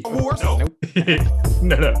 yep. Star Wars? No. No.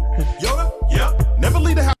 Yoda? Yep. Never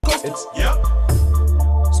leave the house coaster?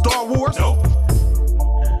 Yep. Star Wars? No.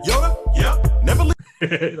 Yoda? Yep. Never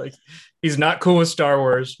leave. Like he's not cool with Star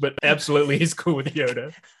Wars, but absolutely he's cool with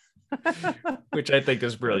Yoda. Which I think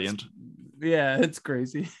is brilliant. Yeah, it's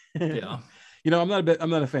crazy. Yeah. You know, I'm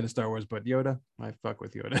not a fan of Star Wars, but Yoda, I fuck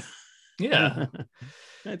with Yoda. Yeah.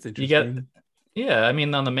 That's interesting. I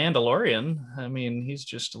mean, on The Mandalorian, I mean, he's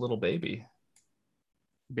just a little baby.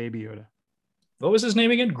 Baby Yoda. What was his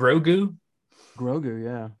name again? Grogu? Grogu,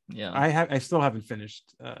 yeah. Yeah. I still haven't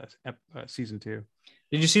finished season 2.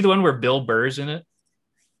 Did you see the one where Bill Burr's in it?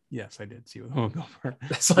 Yes, I did see Bill Burr.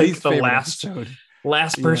 That's like the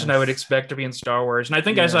last person Yes. I would expect to be in Star Wars. And I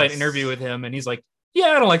think I saw an interview with him and he's like, yeah,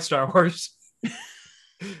 I don't like Star Wars.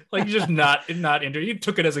 Like just not into. He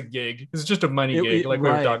took it as a gig. It's just a money gig, like we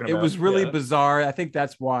were talking about. It was really bizarre. I think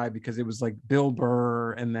that's why, because it was like Bill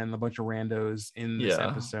Burr and then a bunch of randos in this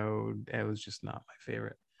episode. It was just not my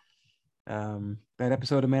favorite. That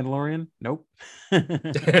episode of Mandalorian, nope.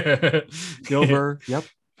 Bill Burr, yep.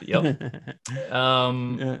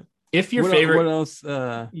 If your favorite, what else?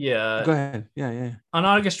 Go ahead. Yeah. On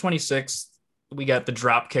August 26th, we got the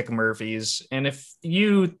Dropkick Murphys, and if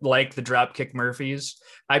you like the Dropkick Murphys,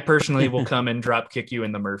 I personally will come and dropkick you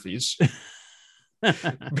in the Murphys.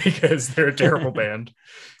 because they're a terrible band.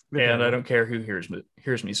 And I don't care who hears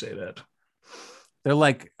me say that. They're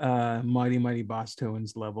like Mighty Mighty Boss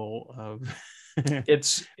Tones level of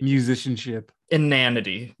it's musicianship,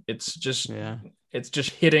 inanity. It's just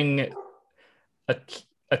hitting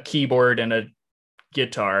a keyboard and a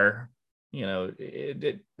guitar. You know,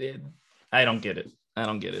 I don't get it. I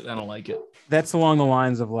don't like it. That's along the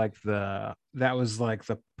lines of like that was like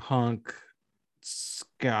the punk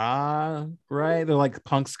ska, right? They're like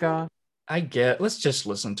punk ska. Let's just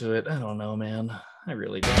listen to it. I don't know, man. I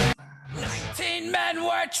really don't. 19 men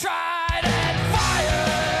were tried and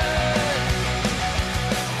fired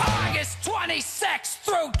August 26th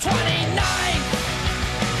through 29th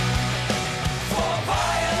for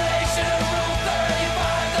violation of Rule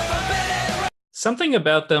 35, the forbidden. Something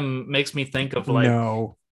about them makes me think of like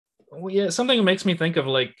something makes me think of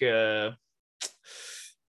like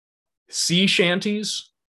sea shanties.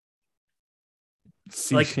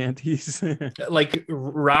 Shanties. Like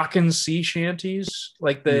rockin' sea shanties.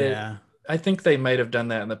 Like I think they might have done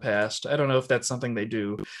that in the past. I don't know if that's something they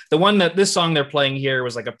do. The one this song they're playing here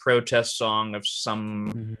was like a protest song of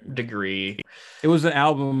some degree. It was an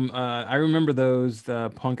album. I remember the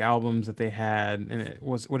punk albums that they had, and it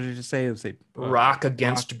was, what did it just say? It was Rock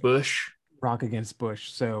Against Bush. Rock Against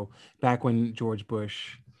Bush. So back when George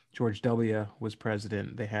W. was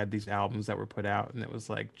president, they had these albums that were put out, and it was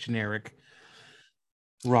like generic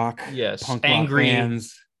rock, punk angry rock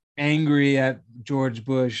bands, angry at George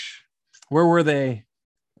Bush. Where were they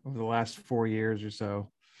over the last 4 years or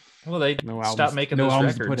so? Well, they stopped making those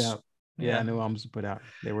albums records. To put out. Yeah, no albums to put out.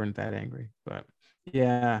 They weren't that angry, but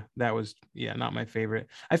yeah, that was not my favorite.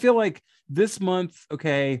 I feel like this month,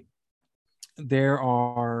 okay, there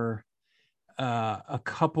are a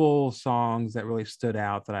couple songs that really stood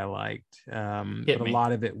out that I liked. But a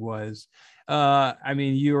lot of it was, I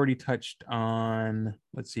mean, you already touched on,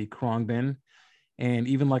 let's see, Kruangbin, and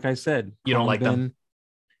even like I said, you don't like them.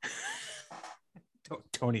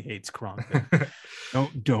 Tony hates Kruangbin.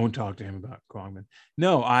 don't talk to him about Kruangbin.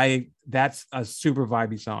 No, that's a super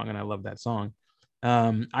vibey song, and I love that song.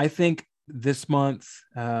 I think this month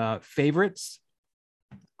favorites,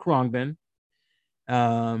 Kruangbin.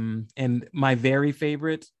 And my very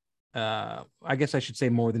favorite, I guess I should say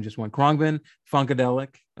more than just one. Kruangbin,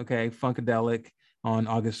 Funkadelic. Okay, Funkadelic on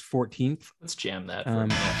August 14th. Let's jam that.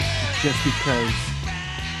 Just because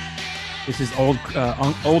this is old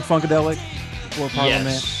Funkadelic before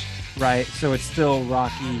Parliament, right? So it's still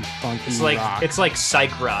rocky, funky. It's like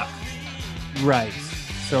psych rock, right?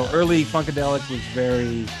 So early Funkadelic was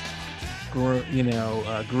very,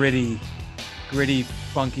 gritty,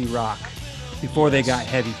 funky rock. Before they got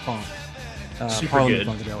heavy funk, super good.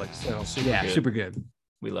 Funkadelic. So super super good.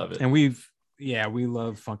 We love it, and we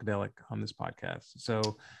love Funkadelic on this podcast.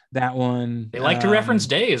 So that one, they like to reference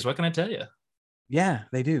days. What can I tell you? Yeah,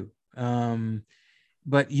 they do.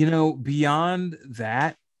 But beyond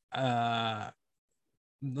that,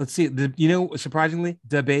 let's see. Surprisingly,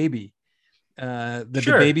 the baby,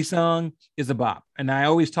 the baby song is a bop, and I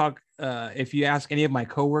always talk. If you ask any of my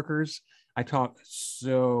coworkers, I talk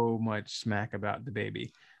so much smack about the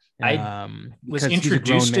baby. I was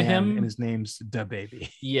introduced to him, and his name's the baby.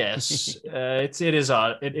 Yes, it is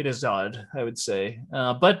odd. It is odd, I would say.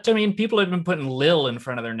 But I mean, people have been putting Lil in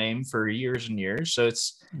front of their name for years and years, so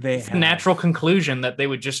it's a natural conclusion that they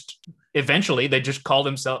would just eventually they just call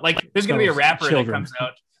themselves like. There's going to be a rapper that comes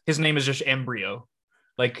out. His name is just Embryo.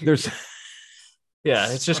 Like it's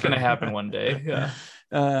just going to happen one day.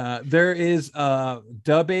 Yeah. There is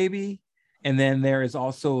Da Baby. And then there is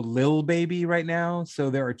also Lil Baby right now. So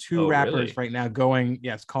there are two rappers right now calling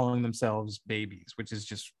themselves babies, which is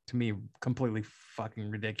just, to me, completely fucking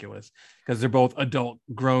ridiculous because they're both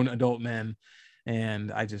grown adult men.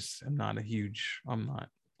 And I'm not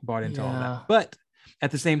bought into all that. But at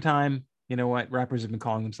the same time, you know what? Rappers have been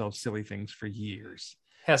calling themselves silly things for years.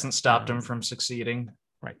 Hasn't stopped them from succeeding.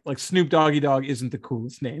 Right. Like Snoop Doggy Dogg isn't the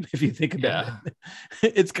coolest name if you think about it.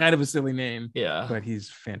 It's kind of a silly name. Yeah. But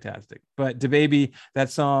he's fantastic. But DaBaby,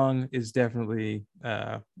 that song is definitely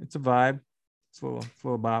it's a vibe. It's a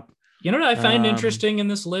little bop. You know what I find interesting in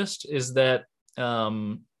this list is that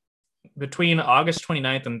between August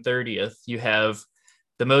 29th and 30th, you have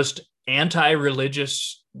the most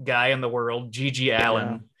anti-religious guy in the world, Gigi Allen.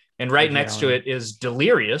 Yeah. And right next to it is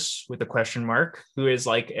Delirious with a question mark, who is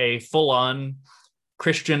like a full-on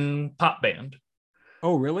Christian pop band.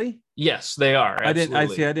 Oh, really? Yes, they are. I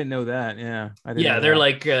didn't know that. Yeah. They're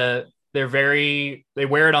like they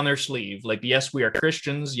wear it on their sleeve. Like, yes, we are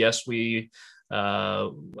Christians. Yes, we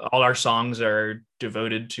all our songs are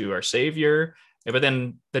devoted to our Savior. But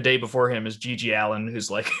then the day before him is Gigi Allen, who's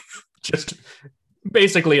like just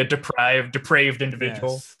basically a depraved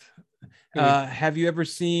individual. Yes. Have you ever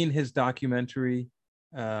seen his documentary,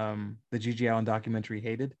 the G.G. Allen documentary,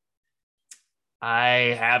 Hated?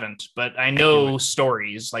 I haven't, but I know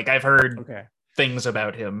stories. Like I've heard things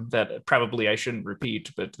about him that probably I shouldn't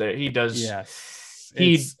repeat, but he does. Yes,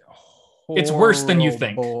 it's worse than you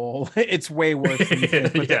think. It's way worse than you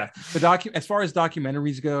think. But as far as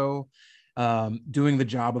documentaries go, doing the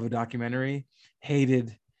job of a documentary,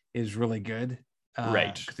 Hated is really good.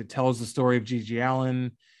 Right, because it tells the story of G.G.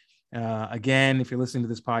 Allen. Again, if you're listening to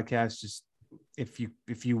this podcast, just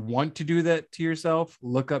if you want to do that to yourself,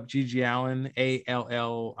 look up G.G. Allen,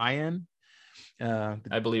 Allin.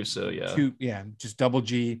 I believe so. Yeah. Just double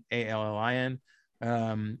G Allin.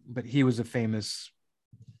 But he was a famous,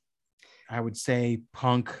 I would say,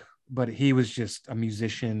 punk, but he was just a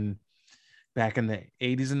musician back in the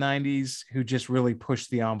 80s and 90s who just really pushed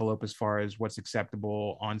the envelope as far as what's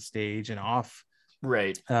acceptable on stage and off.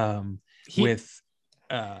 Right. He would,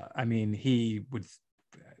 I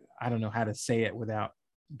don't know how to say it without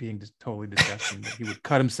being just totally disgusting, but he would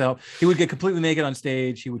cut himself. He would get completely naked on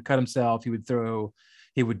stage. He would cut himself. He would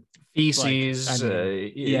feces.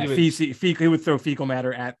 He would throw fecal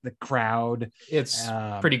matter at the crowd. It's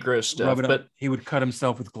pretty gross stuff. But he would cut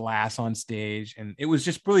himself with glass on stage, and it was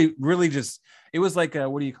just really just. It was like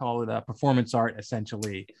what do you call it? Performance art,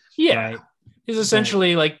 essentially. Yeah, right? It's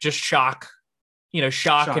essentially like just shock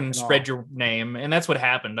and spread your name. And that's what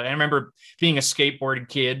happened. I remember being a skateboard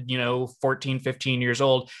kid, 14, 15 years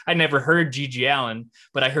old. I never heard G.G. Allen,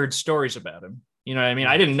 but I heard stories about him. You know what I mean?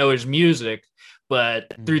 I didn't know his music,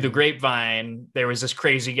 but through the grapevine, there was this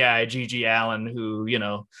crazy guy, G.G. Allen, who,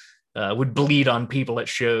 would bleed on people at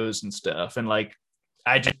shows and stuff. And like,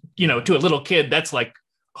 I just, to a little kid, that's like,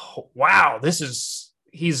 oh, wow,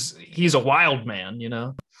 he's a wild man,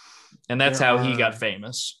 and that's how he got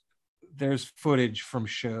famous. There's footage from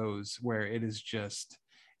shows where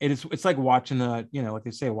it's like watching like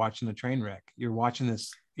they say, watching a train wreck. You're watching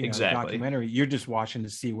this documentary. You're just watching to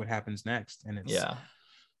see what happens next, and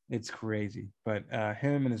it's crazy. But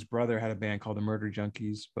him and his brother had a band called the Murder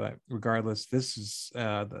Junkies. But regardless, this is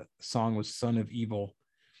the song was "Son of Evil,"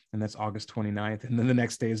 and that's August 29th. And then the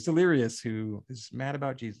next day is Delirious, who is mad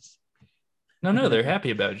about Jesus. No, they're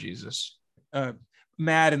happy about Jesus.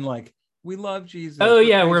 Mad and like, we love Jesus. Oh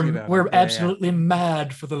yeah, we're absolutely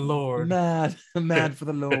mad for the Lord. Mad for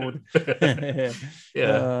the Lord.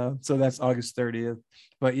 So that's August 30th.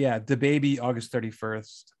 But yeah, the baby August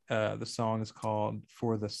 31st. The song is called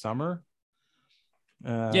 "For the Summer."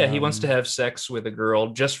 He wants to have sex with a girl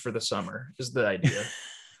just for the summer. Is the idea?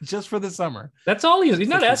 Just for the summer. That's all he's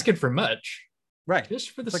not asking for much. Right.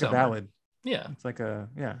 Just for the summer. Like a ballad. Yeah. It's like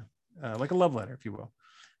like a love letter, if you will.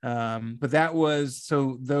 But that was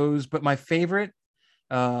but my favorite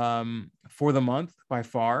for the month by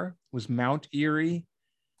far was Mount Erie,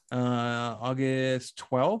 August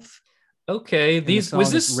 12th. Okay,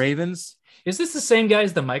 was this Ravens? Is this the same guy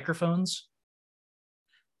as the Microphones?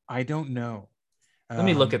 I don't know. Let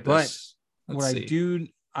me look at this.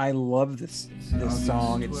 I love this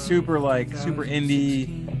song. It's super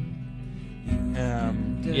indie.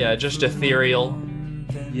 Just ethereal.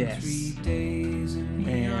 Yes.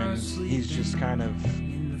 And he's just kind of,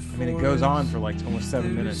 it goes on for like almost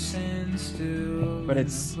 7 minutes, but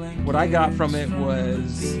it's what I got from it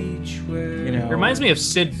was, it reminds me of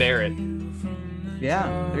Syd Barrett.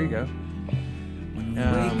 Yeah, there you go.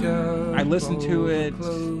 I listened to it,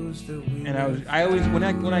 and I always when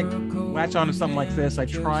I latch on to something like this, I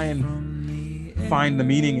try and find the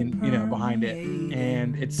meaning and behind it,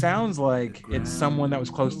 and it sounds like it's someone that was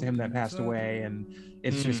close to him that passed away, and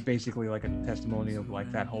it's just basically like a testimony of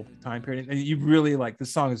like that whole time period. And you really like, the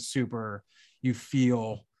song is super, you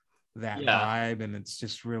feel that vibe, and it's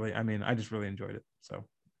just really, I just really enjoyed it. So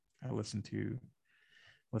I listened to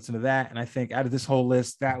that, and I think out of this whole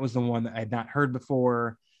list, that was the one that I had not heard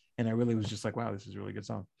before, and I really was just like, wow, this is a really good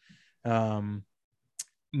song.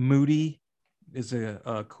 Moody is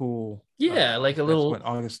a cool, like a little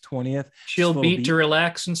August 20th chill beat to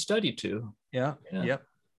relax and study to. Yeah,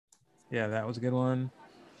 that was a good one.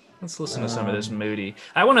 Let's listen to some of this Moody.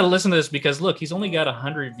 I want to listen to this because look, he's only got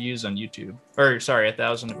 100 views on YouTube,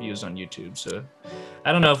 1,000 views on YouTube. So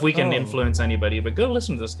I don't know if we can influence anybody, but go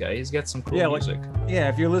listen to this guy. He's got some cool music.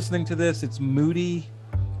 If you're listening to this, it's Moody,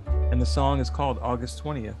 and the song is called August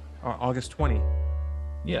 20th or August 20.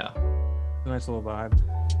 Yeah, a nice little vibe.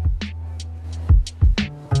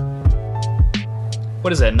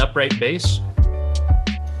 What is that? An upright bass?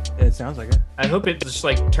 It sounds like it. I hope it just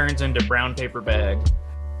like turns into Brown Paper Bag.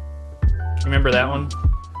 Remember that one?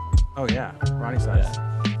 Oh yeah, Ronnie Size.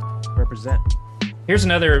 Represent. Here's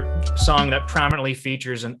another song that prominently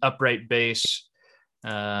features an upright bass.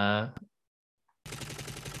 Ding,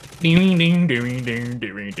 ding, ding, ding, ding,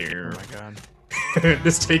 ding. Oh my god.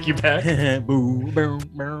 This take you back? Boo, boom,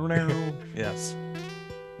 boom, boom. Yes.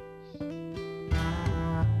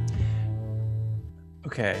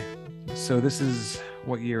 Okay. So this is,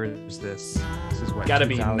 what year is this? This is what? Gotta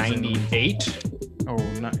be 98? Oh,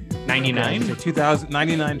 99? Okay, 2000,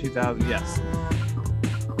 99, 2000, yes.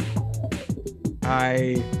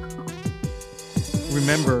 I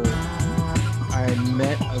remember I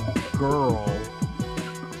met a girl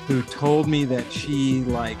who told me that she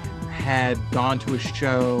like had gone to a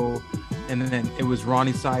show, and then it was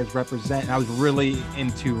Ronnie Size Represent. I was really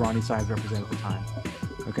into Ronnie Size Represent at the time.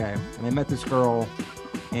 Okay, and I met this girl,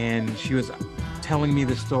 and she was telling me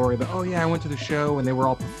the story that, oh yeah, I went to the show and they were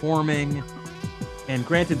all performing. And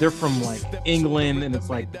granted, they're from like England, and it's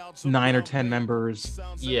like 9 or 10 members.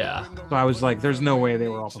 Yeah. So I was like, there's no way they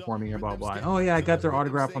were all performing here, blah, blah. Oh yeah, I got their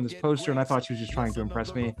autograph on this poster, and I thought she was just trying to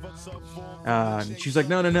impress me. She's like,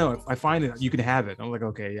 no, if I find it, you can have it. I'm like,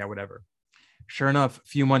 okay, yeah, whatever. Sure enough, a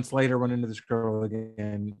few months later, run into this girl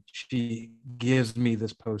again. She gives me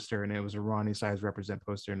this poster, and it was a Ronnie Size Represent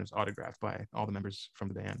poster, and it was autographed by all the members from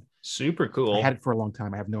the band. Super cool. I had it for a long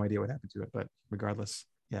time. I have no idea what happened to it, but regardless,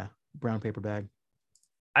 yeah, brown paper bag.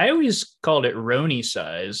 I always called it Roni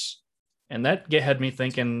Size, and that had me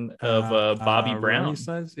thinking of Bobby Brown. Roni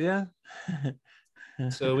Size, yeah.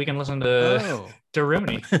 So we can listen to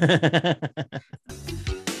Roni.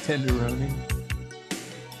 Tenderoni.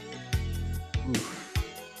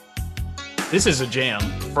 This is a jam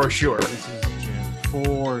for sure. This is a jam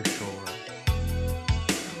for sure.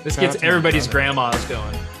 This gets everybody's grandmas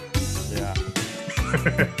going. Yeah.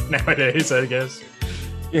 Nowadays, I guess.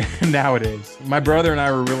 Yeah, nowadays. My brother and I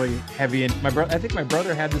were really heavy in I think my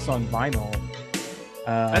brother had this on vinyl.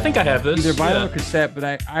 I think I have this. Either vinyl or cassette,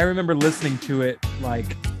 but I remember listening to it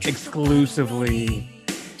like exclusively,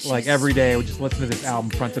 like every day. I would just listen to this album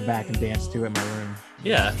front to back and dance to it in my room.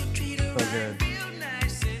 Yeah. So good.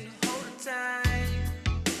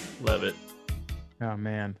 Love it. Oh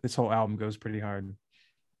man, this whole album goes pretty hard.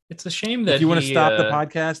 It's a shame that if you want to stop the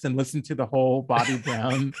podcast and listen to the whole Bobby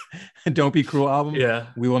Brown Don't Be Cruel album, yeah,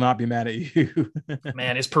 we will not be mad at you.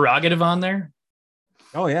 Man, is Prerogative on there?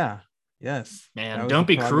 Oh yeah. Yes. Man, Don't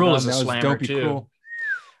Be Cruel is a slammer too. Cruel.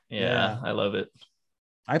 Yeah, I love it.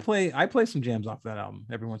 I play some jams off that album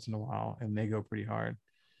every once in a while, and they go pretty hard.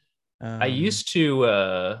 I used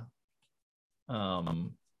to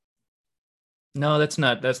no, that's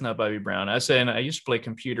not Bobby Brown. I was saying I used to play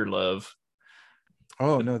Computer Love.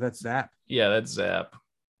 Oh no, that's Zap. Yeah, that's Zap.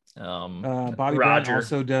 Bobby Brown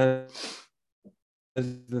also does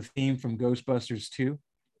the theme from Ghostbusters 2.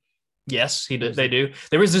 Yes, he did. They do.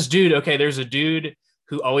 There was this dude. Okay, there's a dude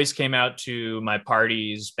who always came out to my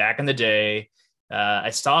parties back in the day. I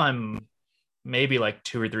saw him maybe like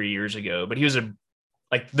 2 or 3 years ago, but he was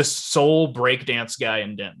the sole breakdance guy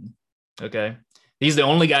in Denton. Okay, he's the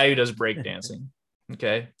only guy who does breakdancing.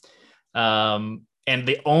 Okay. And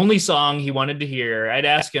the only song he wanted to hear, I'd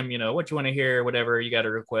ask him, what you want to hear, whatever, you got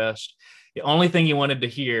a request. The only thing he wanted to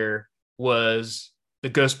hear was the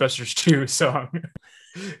Ghostbusters 2 song.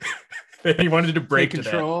 He wanted to break Take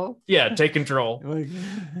Control? To that. Yeah, Take Control.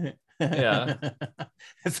 Yeah.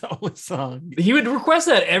 That's the only song. He would request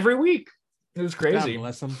that every week. It was crazy. God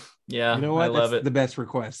bless him. Yeah, you know what? I love it. The best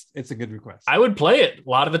request. It's a good request. I would play it a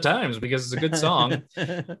lot of the times because it's a good song,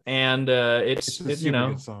 and it's a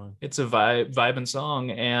good song. It's a vibing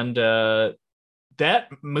song, and that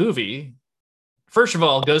movie. First of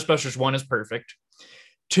all, Ghostbusters 1 is perfect.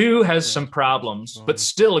 2 has some problems, but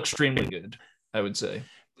still extremely good, I would say.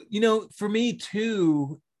 For me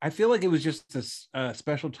too, I feel like it was just a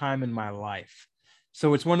special time in my life.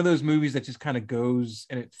 So it's one of those movies that just kind of goes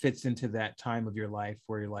and it fits into that time of your life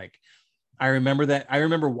where you're like, I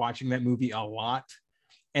remember watching that movie a lot.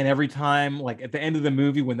 And every time, like at the end of the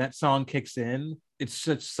movie, when that song kicks in, it's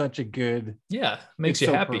such a good, makes you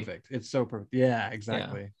happy. Perfect. It's so perfect. Yeah,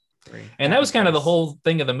 exactly. Yeah. And that was kind of the whole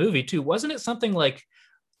thing of the movie too. Wasn't it something like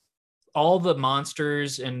all the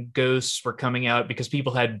monsters and ghosts were coming out because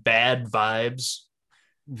people had bad vibes?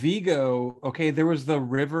 Vigo, okay, there was the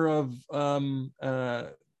river of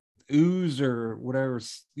ooze or whatever,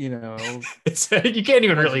 it's you can't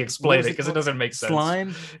even really explain it because it doesn't make sense.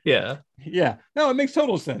 Slime. Yeah No, it makes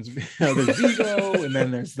total sense. There's Vigo, and then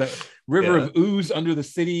there's the river of ooze under the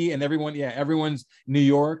city, and everyone's New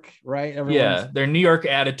York, right? They're New York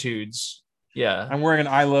attitudes. Yeah, I'm wearing an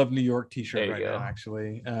I Love New York t-shirt right now,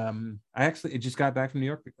 actually. It just got back from New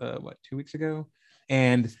York 2 weeks ago,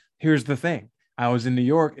 and here's the thing. I was in New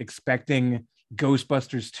York expecting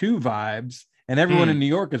Ghostbusters 2 vibes, and everyone in New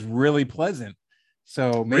York is really pleasant.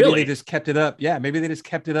 So maybe Really? they just kept it up. Yeah, maybe they just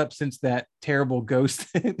kept it up since that terrible ghost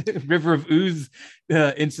River of Ooze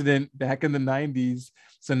incident back in the 90s.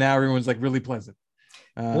 So now everyone's like really pleasant.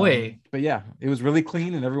 Boy, But yeah, it was really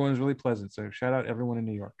clean and everyone was really pleasant. So shout out everyone in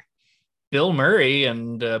New York. Bill Murray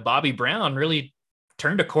and Bobby Brown really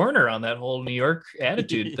turned a corner on that whole New York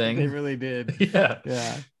attitude thing. They really did.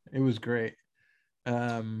 Yeah. It was great.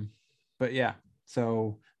 But yeah,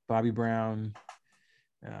 so Bobby Brown,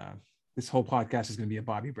 this whole podcast is going to be a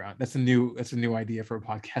Bobby Brown. That's a new idea for a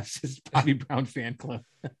podcast. Is Bobby Brown fan club.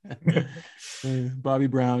 Bobby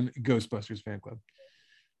Brown Ghostbusters fan club.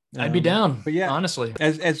 I'd be down. But yeah, honestly,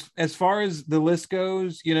 as far as the list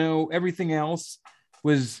goes, everything else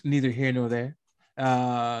was neither here nor there.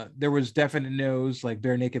 There was definite no's, like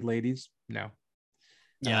Bare Naked Ladies. No.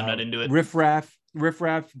 Yeah, I'm not into it. Riff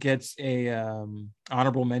Raff gets a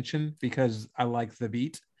honorable mention because I like the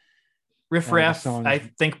beat. Riff Raff, I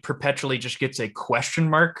think, perpetually just gets a question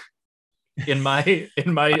mark in my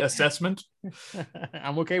assessment.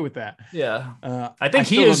 I'm okay with that. Yeah, I think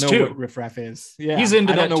he is too. What Riff Raff is. Yeah, he's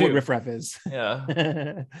into that too. I don't know what Riff Raff is.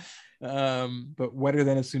 Yeah. But Wetter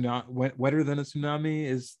Than a Tsunami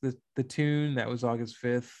is the tune that was August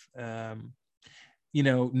 5th.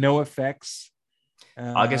 No Effects.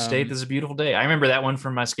 August 8th is a beautiful day. I remember that one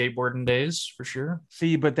from my skateboarding days for sure.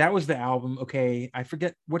 See, but that was the album. Okay, I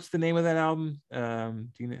forget what's the name of that album. Do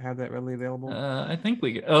you have that readily available? I think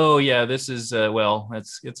we. Oh yeah, this is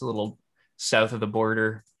it's a little south of the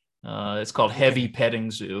border. It's called Heavy Petting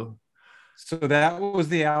Zoo. So that was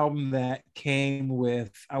the album that came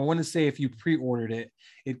with. I want to say if you pre-ordered it,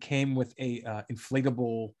 it came with a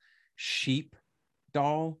inflatable sheep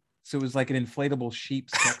doll. So it was like an inflatable sheep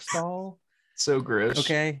sex doll. So gross.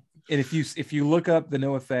 Okay, and if you look up the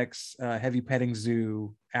NoFX Heavy Petting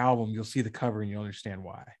Zoo album, you'll see the cover and you'll understand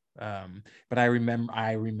why. But I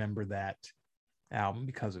remember that album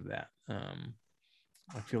because of that.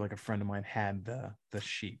 I feel like a friend of mine had the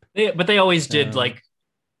sheep. But they always did like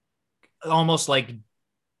almost like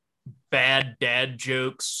bad dad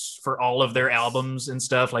jokes for all of their albums and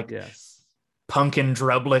stuff, like Punkin'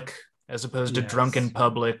 Drublic as opposed to Drunken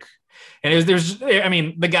Public. And there's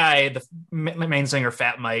the guy, the main singer,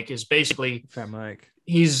 Fat Mike, is basically Fat Mike.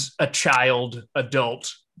 He's a child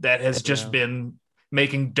adult that has just been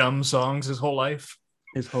making dumb songs his whole life.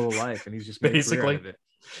 And he's just basically it.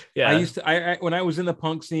 Yeah. I when I was in the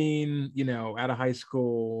punk scene, out of high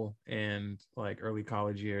school and like early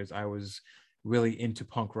college years, I was really into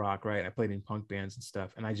punk rock, right? I played in punk bands and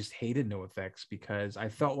stuff, and I just hated NoFX because I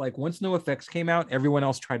felt like once NoFX came out, everyone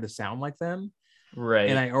else tried to sound like them. Right.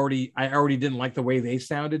 And I already didn't like the way they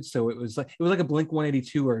sounded. So it was like a Blink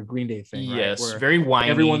 182 or a Green Day thing. Yes. Right? Where very whiny.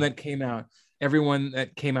 Everyone that came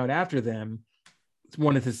out after them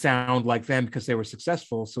wanted to sound like them because they were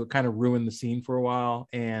successful. So it kind of ruined the scene for a while.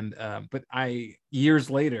 And, but years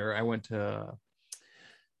later, I went to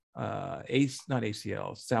not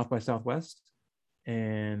ACL, South by Southwest.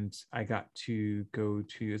 And I got to go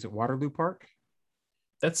to, is it Waterloo Park?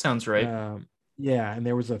 That sounds right. Yeah, and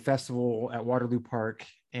there was a festival at Waterloo Park,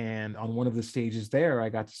 and on one of the stages there, I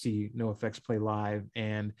got to see NoFX play live,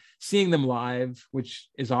 and seeing them live, which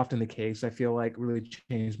is often the case, I feel like really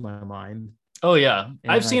changed my mind. Oh yeah,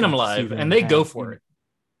 and I've seen them live, and they go for it.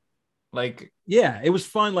 Like, yeah, it was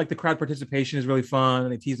fun. Like the crowd participation is really fun,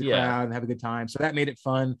 and they tease the crowd and have a good time, so that made it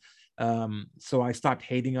fun. So I stopped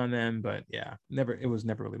hating on them, but yeah, it was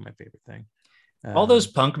never really my favorite thing. All those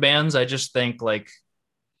punk bands, I just think like,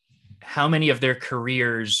 how many of their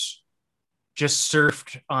careers just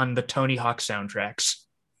surfed on the Tony Hawk soundtracks?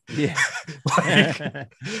 Yeah.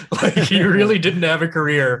 like you really didn't have a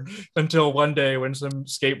career until one day when some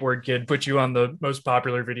skateboard kid put you on the most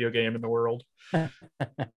popular video game in the world.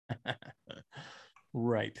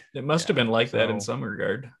 Right. It must have been like that in some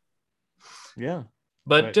regard. Yeah.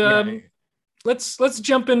 But let's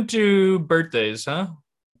jump into birthdays, huh?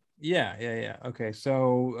 Yeah. Okay.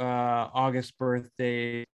 So August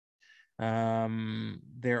birthday.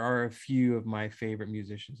 There are a few of my favorite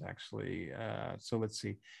musicians actually. So let's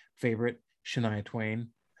see. Favorite, Shania Twain.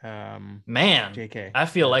 Man, JK. I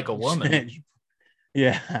feel like a woman.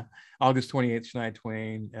 Yeah. August 28th, Shania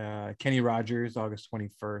Twain. Kenny Rogers, August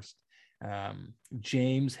 21st.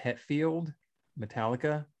 James Hetfield,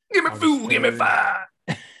 Metallica. Give me food, give me fire.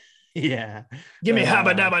 Yeah. Give me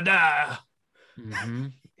habba dabba da.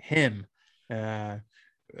 Him.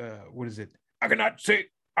 What is it? I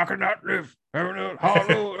cannot live.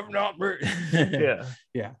 I'm not.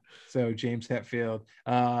 Yeah. So James Hetfield.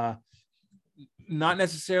 Not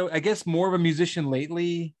necessarily, I guess, more of a musician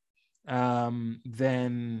lately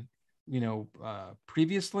than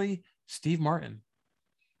previously. Steve Martin.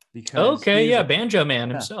 Because Okay, yeah, Banjo Man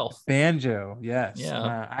himself. Banjo, yes.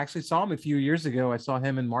 Yeah. I actually saw him a few years ago. I saw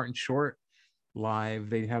him and Martin Short live.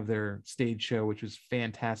 They have their stage show, which was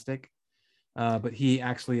fantastic. But he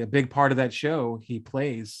actually, a big part of that show, he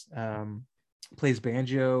plays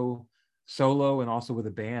banjo solo and also with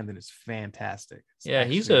a band, and it's fantastic.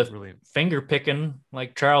 He's a really finger picking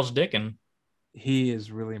like Charles Dickens. He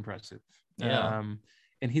is really impressive. Yeah.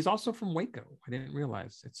 And he's also from Waco. I didn't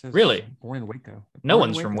realize it says really born in Waco. No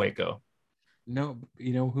one's from Waco. No,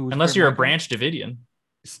 you know who? Unless you're a Branch Davidian.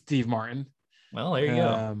 Steve Martin. Well, there you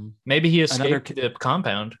go. Maybe he escaped the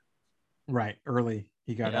compound. Right, early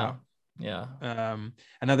he got out. Yeah.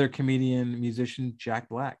 Another comedian, musician, Jack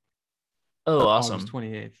Black. Oh, awesome. August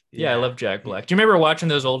 28th. Yeah, I love Jack Black. Do you remember watching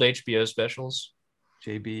those old HBO specials?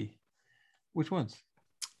 JB. Which ones?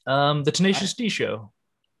 The Tenacious D show.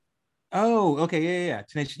 Oh, okay. Yeah.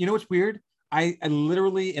 Tenacious. You know what's weird? I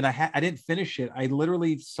literally, and I didn't finish it. I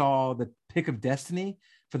literally saw the Pick of Destiny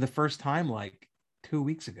for the first time like 2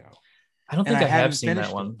 weeks ago. I don't think I have seen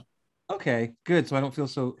that one. Okay, good. So I don't feel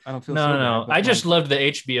so No. I just loved the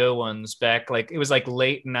HBO ones back. Like it was like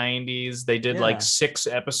late 90s. They did like 6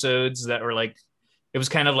 episodes that were like, it was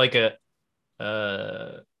kind of like a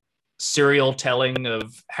serial telling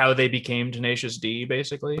of how they became Tenacious D,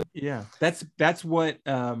 basically. Yeah, that's what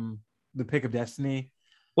the Pick of Destiny.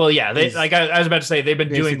 Well, yeah, they like I was about to say they've been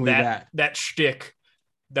doing that shtick.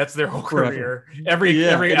 That's their whole career. Every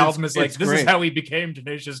album is like, this is how we became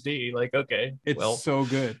Tenacious D. Like, okay, it's so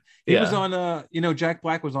good. He was on Jack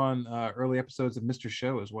Black was on early episodes of Mr.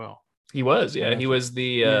 Show as well. He was, he was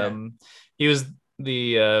the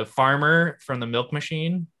farmer from the Milk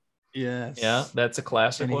Machine. Yes. Yeah, that's a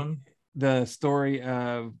classic one. The story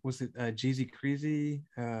of, was it Jeezy Creasy?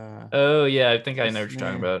 Oh yeah, I think I know what you're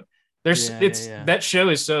talking about. That show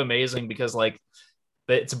is so amazing because like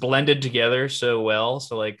it's blended together so well.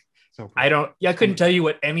 So like I couldn't tell you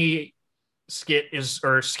what any skit is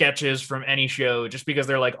or sketch is from any show just because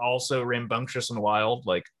they're like all so rambunctious and wild.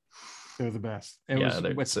 Like they're the best.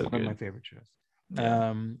 It's so one good. of my favorite shows.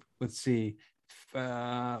 Yeah. Let's see.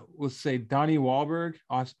 We'll say Donnie Wahlberg,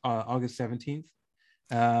 August 17th.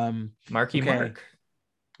 Marky Mark.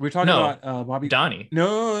 We're talking about Bobby Donnie.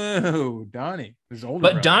 No, Donnie is older.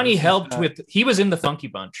 But Donnie helped with. He was in the Funky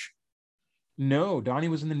Bunch. No, Donnie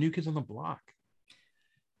was in the New Kids on the Block.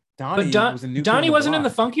 Donnie wasn't in the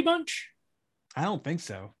Funky Bunch. I don't think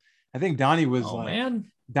so. I think Donnie was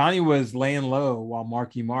Donnie was laying low while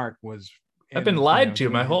Marky Mark was. I've been lied to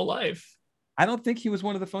my whole life. I don't think he was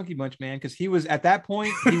one of the Funky Bunch, man, because he was at that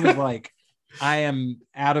point. He was like, I am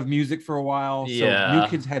out of music for a while. So New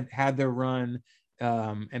Kids had their run.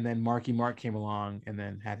 And then Marky Mark came along and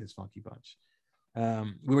then had his Funky Bunch.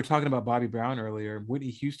 We were talking about Bobby Brown earlier.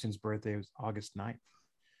 Whitney Houston's birthday was August 9th.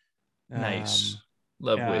 Nice.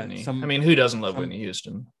 Love Whitney. Who doesn't love Whitney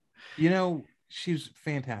Houston? She's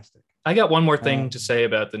fantastic. I got one more thing to say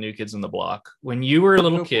about the New Kids on the Block. When you were a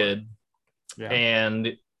little kid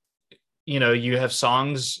and, you have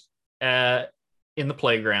songs in the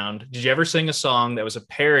playground, did you ever sing a song that was a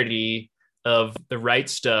parody of The Right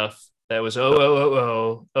Stuff? That was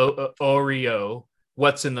Oreo.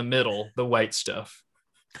 What's in the middle? The white stuff.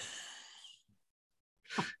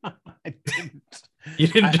 I didn't. You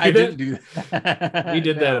didn't do that? I didn't do that. We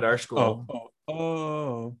did that at our school.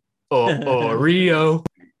 Oreo.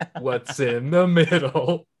 What's in the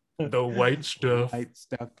middle? The white stuff. White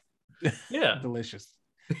stuff. Yeah. Delicious.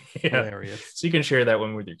 Yeah. Hilarious. So you can share that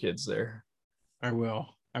one with your kids there. I will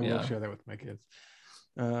share that with my kids.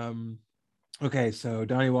 Okay, so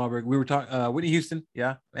Donnie Wahlberg. We were talking Whitney Houston,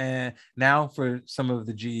 and now for some of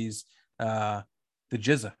the G's, the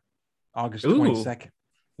Jizza, August 22nd.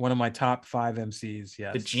 One of my top 5 MCs.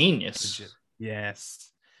 Yes, the genius.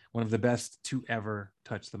 Yes, one of the best to ever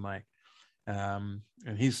touch the mic. And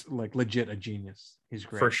he's like legit a genius. He's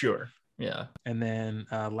great for sure. Yeah. And then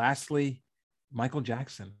lastly, Michael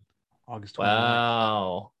Jackson, August 29th.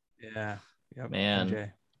 Wow. Yeah. Yep. Man.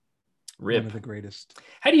 MJ. Rip. One of the greatest.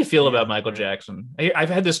 How do you feel about Michael Jackson? I've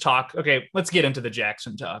had this talk. Okay, let's get into the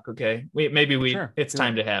Jackson talk. Okay, it's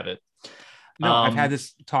time to have it. No, I've had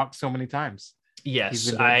this talk so many times.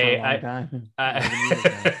 Yes, I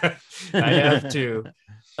have too.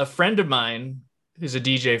 A friend of mine, who's a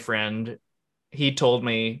DJ friend, he told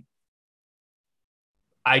me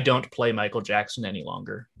I don't play Michael Jackson any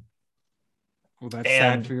longer. Well, that's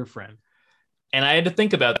sad for your friend. And I had to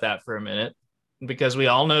think about that for a minute. Because we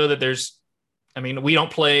all know that we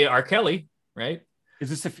don't play R. Kelly, right? Is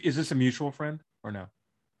this a mutual friend or no?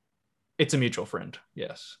 It's a mutual friend.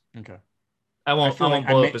 Yes. Okay. I won't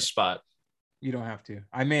blow up his spot. You don't have to.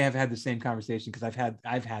 I may have had the same conversation because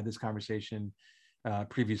I've had this conversation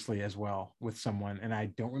previously as well with someone, and I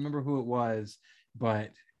don't remember who it was,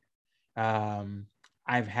 but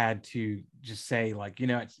I've had to just say, like, you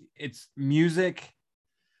know, it's music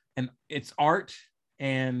and it's art,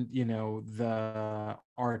 and you know, the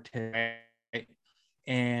artist, right?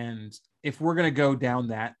 And if we're gonna go down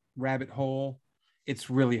that rabbit hole, it's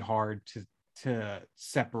really hard to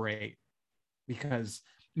separate, because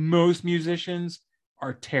most musicians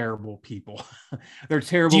are terrible people. They're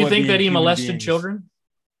terrible. Do you think that he molested beings. children?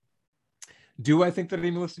 Do I think that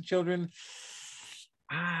he molested children?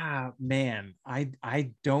 Man,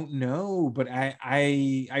 I don't know, but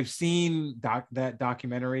I've seen that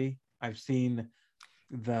documentary. I've seen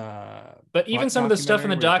but even some of the stuff in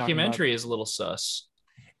the documentary is a little sus.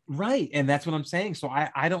 Right, and that's what I'm saying. So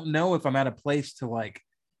I don't know if I'm at a place to like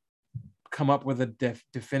come up with a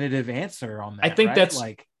definitive answer on that. I think right? that's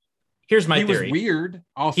like, here's my he theory. Was weird.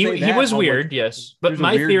 I'll say he was weird, like, yes. But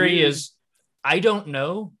my theory is, I don't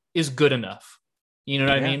know is good enough. You know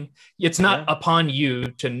what I mean? It's not upon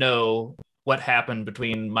you to know what happened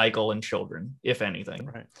between Michael and children, if anything.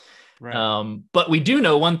 Right. But we do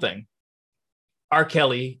know one thing: R.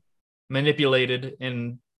 Kelly manipulated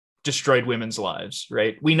and destroyed women's lives.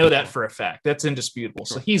 Right? We know that for a fact. That's indisputable.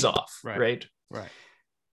 So he's off. Right.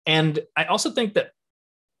 And I also think that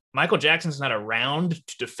Michael Jackson's not around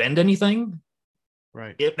to defend anything.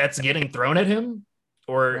 Right. If that's getting thrown at him,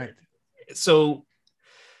 so.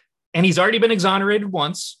 And he's already been exonerated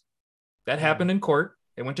once. That happened in court.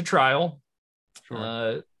 They went to trial.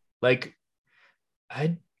 Sure.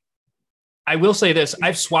 I will say this: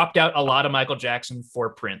 I've swapped out a lot of Michael Jackson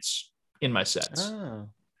for Prince in my sets.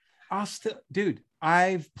 Dude,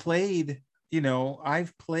 I've played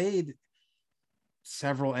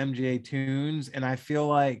several MJ tunes, and I feel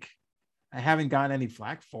like I haven't gotten any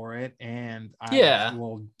flack for it. And I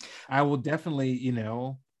will definitely,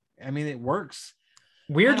 I mean, it works.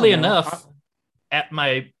 Weirdly enough, at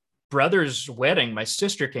my brother's wedding, my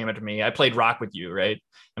sister came up to me. I played Rock With You, right?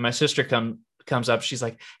 And my sister comes up. She's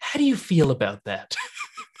like, "How do you feel about that?"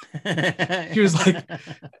 She was like,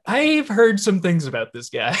 "I've heard some things about this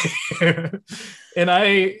guy." And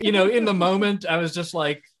I, in the moment, I was just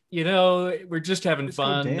like, we're just having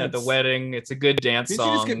fun at the wedding. It's a good dance song.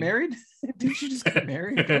 Did you just get married? Didn't you just get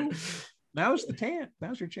married? Cool. Now's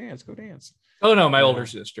your chance. Go dance. Oh no, my older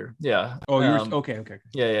sister. Yeah. Oh, yours. Okay.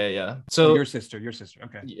 Yeah. So your sister.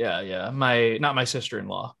 Okay. Yeah. Not my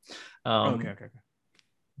sister-in-law. Okay.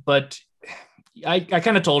 But I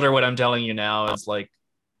kind of told her what I'm telling you now is like,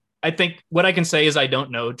 I think what I can say is I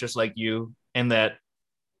don't know, just like you, and that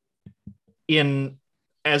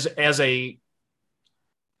as a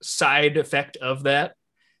side effect of that,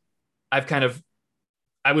 I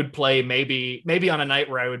would play maybe on a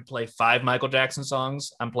night where I would play 5 Michael Jackson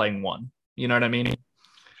songs, I'm playing 1. You know what I mean?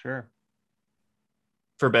 Sure.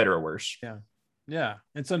 For better or worse. Yeah.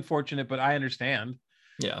 It's unfortunate, but I understand.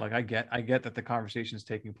 Yeah. Like I get that the conversation is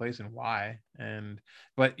taking place and why.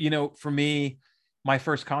 But for me, my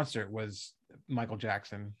first concert was Michael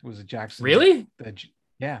Jackson. It was a Jackson. Really?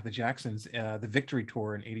 The Jacksons, the Victory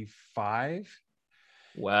Tour in '85.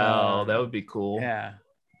 Wow, that would be cool.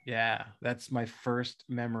 Yeah, that's my first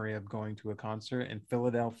memory of going to a concert in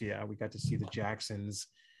Philadelphia. We got to see the Jacksons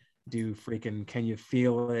do freaking "Can You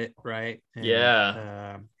Feel It," right?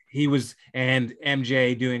 And, he was, and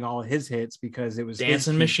MJ doing all his hits because it was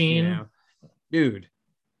Dancing Machine, dude.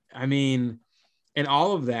 I mean, and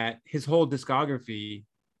all of that, his whole discography,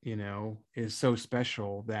 is so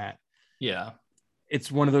special that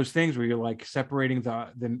it's one of those things where you're like separating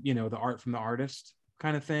the art from the artist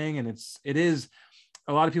kind of thing, and it is.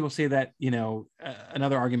 A lot of people say that,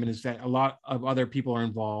 another argument is that a lot of other people are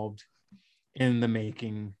involved in the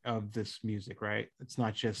making of this music, right? It's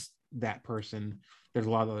not just that person. There's a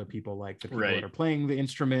lot of other people, like the people that are playing the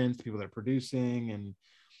instruments, the people that are producing. And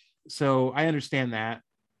so I understand that.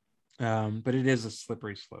 But it is a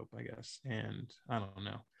slippery slope, I guess. And I don't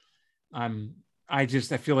know. I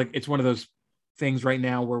feel like it's one of those things right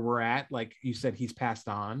now where we're at, like you said, he's passed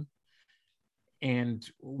on. And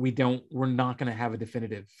we're not going to have a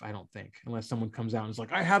definitive, I don't think, unless someone comes out and is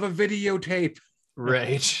like, I have a videotape.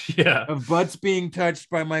 Right. Yeah. Of butts being touched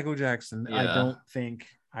by Michael Jackson. Yeah. And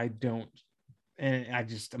I'm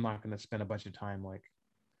not going to spend a bunch of time like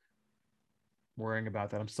worrying about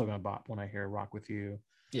that. I'm still going to bop when I hear Rock With You.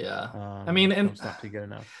 Yeah. I mean, and don't stop to get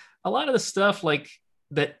enough. A lot of the stuff like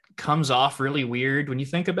that comes off really weird when you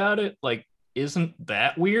think about it. Like, isn't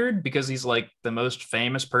that weird because he's like the most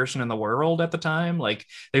famous person in the world at the time? Like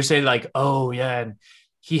they say like, oh yeah, and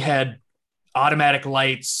he had automatic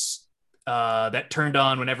lights that turned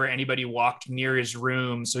on whenever anybody walked near his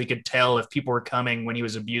room, so he could tell if people were coming when he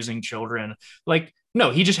was abusing children. Like,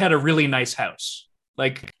 no, he just had a really nice house.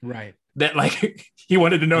 Like, right. That, like, he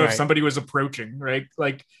wanted to know if Right. somebody was approaching, right?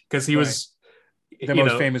 Like, because he was the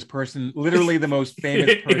most famous person, literally the most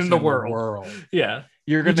famous person in the world. Yeah,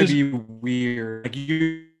 you're gonna be weird. Like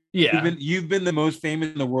you've been the most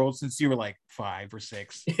famous in the world since you were like 5 or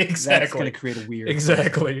 6. Exactly. That's gonna create a weird.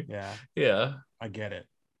 Exactly. Person. Yeah. Yeah. I get it.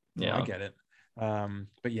 Yeah, I get it.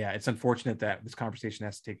 But yeah, it's unfortunate that this conversation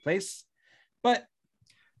has to take place. But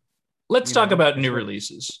let's talk about new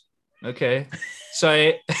releases. Okay,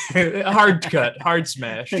 so hard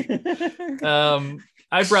smash.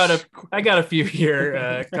 I got a few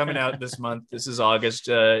here coming out this month. This is August.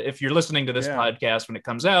 If you're listening to this podcast when it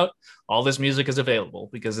comes out, all this music is available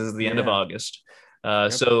because this is the end of August.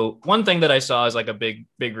 So one thing that I saw is like a big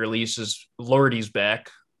release is Lordy's back,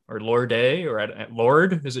 or Lorde, or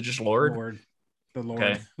Lord. Is it just Lord? Lord. The Lord.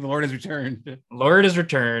 Okay. The Lord has returned. Lord has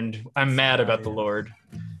returned. I'm mad about the Lord.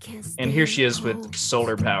 And here she is with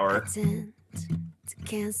Solar Power. To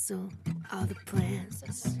cancel all the plans.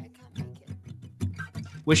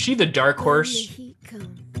 Was she the dark horse?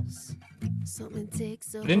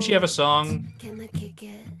 Didn't she have a song?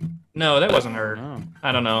 No, that wasn't her.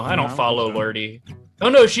 I don't know. I don't follow Lordy. Oh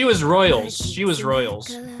no, she was Royals. She was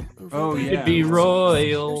Royals. Oh yeah. It'd be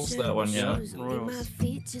Royals. That one, yeah. Royals.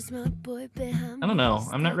 I don't know.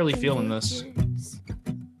 I'm not really feeling this.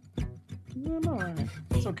 No,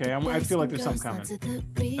 it's okay. I feel like there's something coming.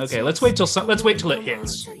 Okay, let's wait till it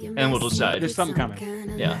hits, and we'll decide. There's something coming.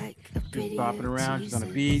 Yeah. She's bopping around. She's on a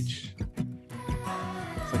beach.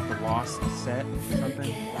 It's like the Lost set or something.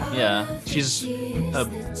 Yeah, she's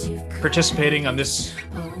participating on this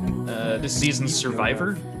season's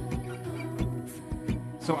Survivor.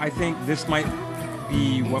 So I think this might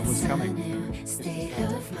be what was coming.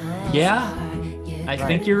 Yeah, I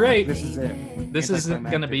think you're right. This is it. This is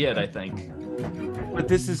going to be it, I think. But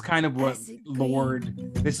this is kind of what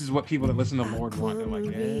this is what people that listen to Lord want. They're like,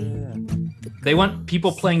 yeah. They want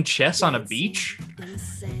people playing chess on a beach?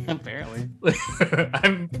 Apparently.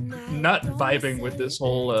 I'm not vibing with this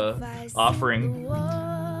whole offering.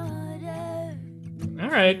 All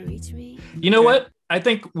right. You know what? I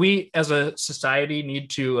think we as a society need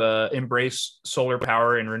to embrace solar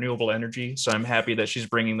power and renewable energy. So I'm happy that she's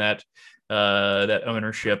bringing that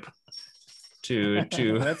ownership to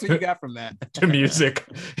that's what you got from that. To music.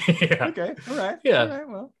 Yeah. Okay. All right. Yeah. All right,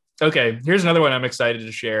 well. Okay. Here's another one I'm excited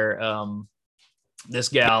to share. This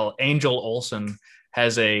gal, Angel Olsen,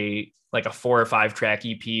 has a 4 or 5 track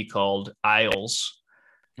EP called Isles.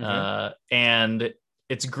 Okay. And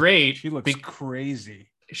it's great. She looks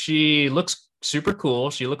crazy. She looks super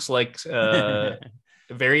cool. She looks like very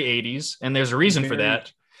 80s, and there's a reason for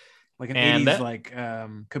that. Like an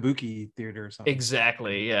 80s kabuki theater or something.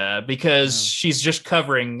 Exactly, yeah, because she's just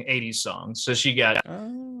covering 80s songs. So she got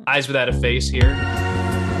Eyes Without a Face here.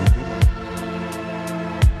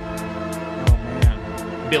 Oh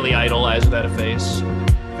man. Billy Idol, Eyes Without a Face.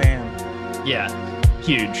 Bam. Yeah,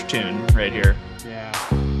 huge tune right here. Yeah.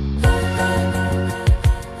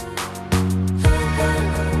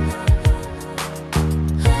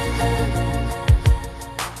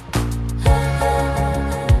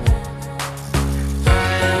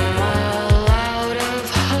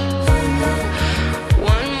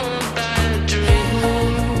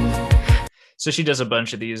 So she does a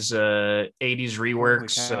bunch of these 80s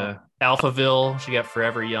reworks. Alphaville, she got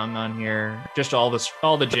Forever Young on here. Just all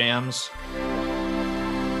the jams.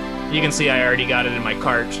 You can see I already got it in my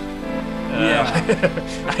cart.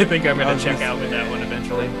 I think I'm going to check out with that one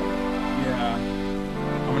eventually. Yeah.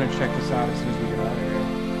 I'm going to check this out as soon as we get out of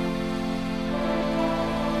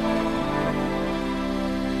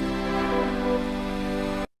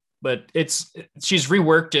here. But she's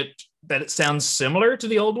reworked it that it sounds similar to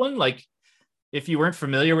the old one. Like, if you weren't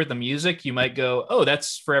familiar with the music, you might go, "Oh,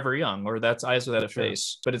 that's Forever Young," or "That's Eyes Without a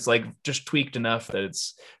Face." But it's like just tweaked enough that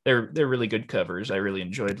they're really good covers. I really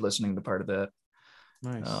enjoyed listening to part of that.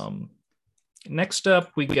 Nice. Next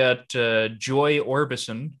up, we got Joy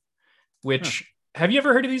Orbison, which have you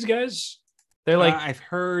ever heard of these guys? They're like I've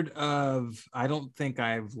heard of. I don't think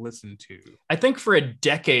I've listened to. I think for a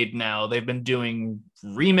decade now they've been doing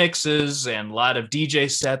remixes and a lot of DJ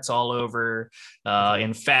sets all over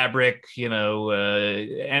in Fabric,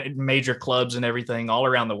 and major clubs and everything all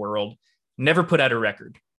around the world. Never put out a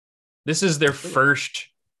record. This is their first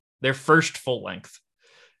full length,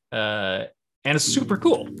 and it's super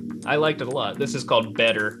cool. I liked it a lot. This is called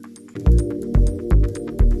Better.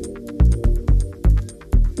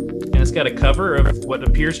 It's got a cover of what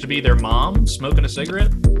appears to be their mom smoking a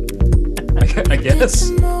cigarette, I guess.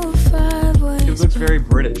 It looks very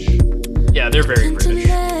British. Yeah, they're very British.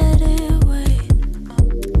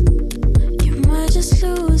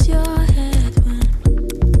 Lose your head when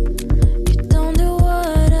you don't do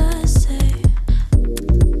what I say.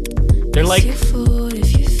 They're like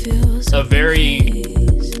a very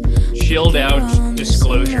chilled out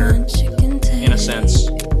disclosure in a sense.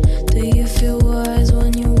 Do you feel wise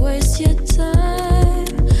when you waste your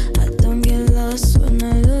time? I don't get lost when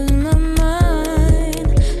I lose my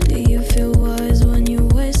mind. Do you feel wise when you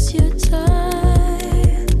waste your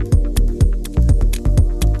time?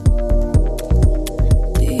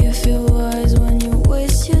 Do you feel wise when you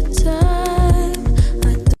waste your time?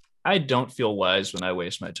 I don't feel wise when I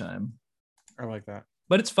waste my time. I like that.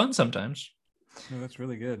 But it's fun sometimes. No, that's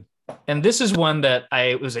really good. And this is one that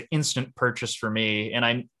it was an instant purchase for me. And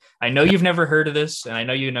I know you've never heard of this, and I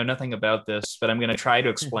know you know nothing about this, but I'm going to try to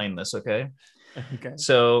explain this, okay? Okay.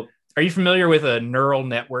 So, are you familiar with a neural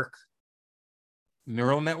network?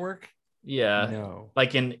 Neural network? Yeah. No.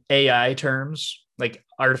 Like in AI terms, like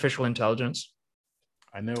artificial intelligence.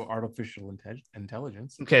 I know artificial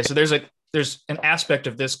intelligence. Okay, so there's an aspect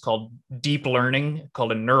of this called deep learning,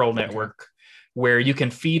 called a neural network, where you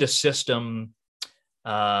can feed a system.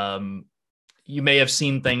 You may have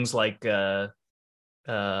seen things like a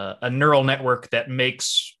neural network that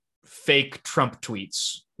makes fake Trump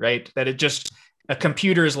tweets, right? That a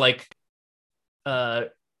computer is like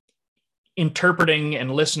interpreting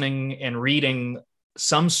and listening and reading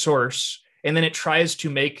some source, and then it tries to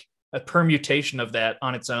make a permutation of that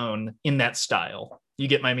on its own in that style. You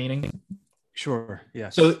get my meaning? Sure.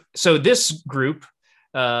 Yes. So this group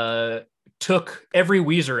took every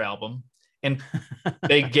Weezer album and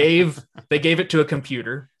they gave it to a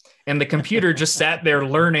computer, and the computer just sat there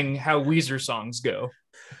learning how Weezer songs go.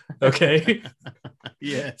 Okay.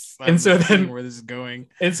 Yes. And so then where this is going.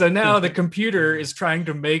 And so now the computer is trying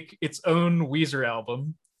to make its own Weezer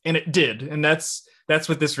album, and it did. And that's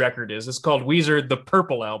what this record is. It's called Weezer the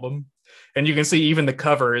Purple Album. And you can see even the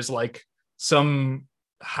cover is like some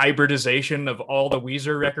hybridization of all the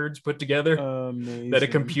Weezer records put together that a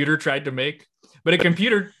computer tried to make. But a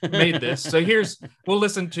computer made this. So we'll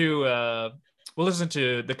listen to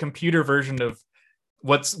the computer version of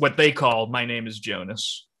what they call My Name is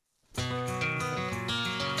Jonas.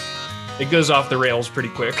 It goes off the rails pretty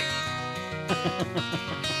quick.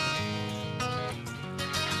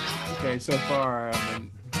 Okay, so far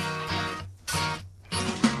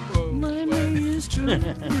My name is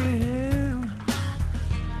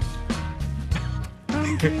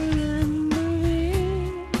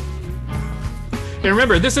And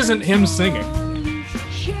remember, this isn't him singing.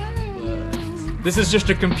 This is just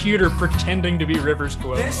a computer pretending to be Rivers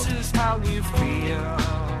Cuomo. This is how you feel.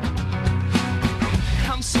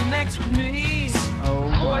 Come sit next with me. Oh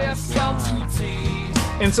Boy, I felt to tease.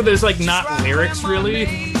 And so there's like not lyrics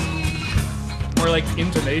really, more like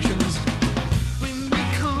intonations. When we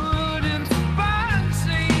couldn't find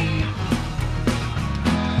sleep.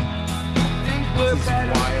 Think we're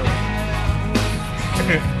better.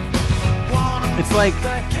 it's like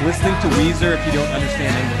listening to Weezer if you don't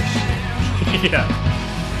understand English. Yeah.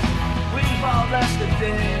 We've all lost a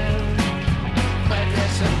bit. But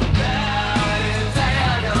there's something about it that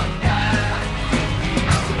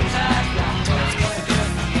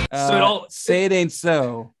I don't So Say It Ain't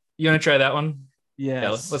So. You want to try that one? Yes. Yeah,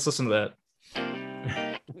 let's listen to that.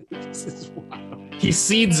 This is wild. He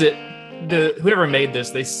seeds it. Whoever made this,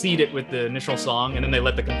 they seed it with the initial song, and then they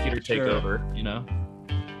let the computer take over. You know.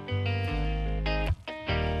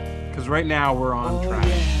 Because right now we're on track.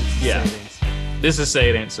 Yeah. This is Say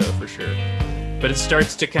It Ain't So for sure. But it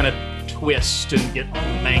starts to kind of twist and get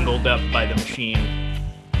mangled up by the machine.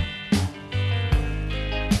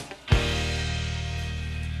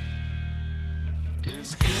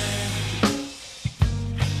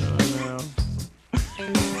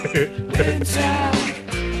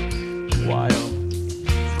 Wild.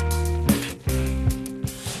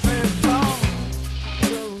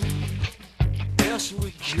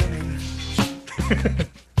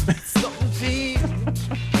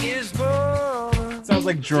 Sounds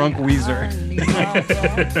like drunk Weezer.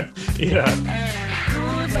 Yeah.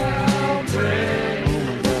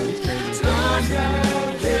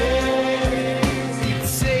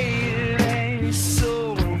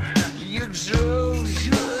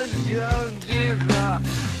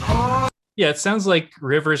 Yeah, it sounds like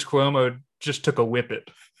Rivers Cuomo just took a whippet.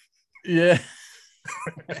 Yeah.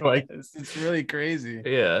 Like it's really crazy.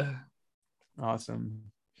 Yeah. Awesome.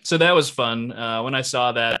 So that was fun. When I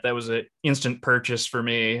saw that was an instant purchase for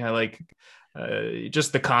me. I like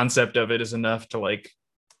just the concept of it is enough to like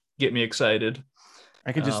get me excited.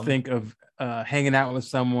 I could just think of hanging out with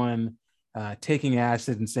someone, taking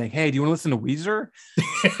acid and saying, "Hey, do you want to listen to Weezer?"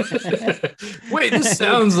 Wait, this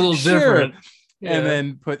sounds a little different. Yeah. And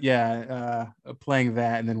then playing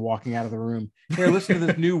that and then walking out of the room. Here, listen to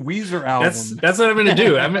this new Weezer album. That's what I'm going to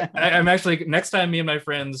do. I'm actually, next time me and my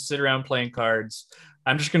friends sit around playing cards,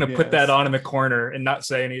 I'm just going to put that on in the corner and not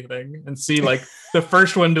say anything and see like the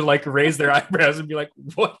first one to like raise their eyebrows and be like,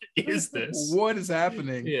 what is this? What is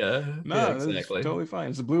happening? Yeah. No, exactly. It's totally fine.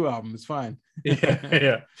 It's a Blue album. It's fine.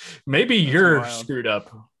 Yeah. Maybe you're screwed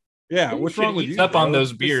up. Yeah. What's wrong with you? Up on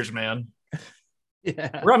those beers, man.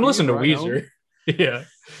 Yeah. Or I'm listening to Weezer. Yeah.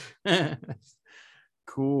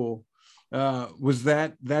 Cool.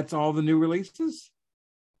 That's all the new releases?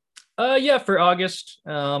 Yeah, for August.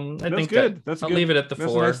 I think good. I'll leave it at the 4.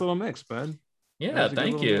 That's a nice little mix, bud. Yeah,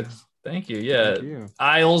 thank you. Thank you. Yeah. Thank you.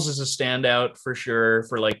 Isles is a standout for sure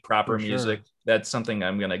for like proper music. Sure. That's something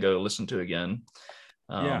I'm gonna go listen to again.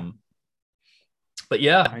 But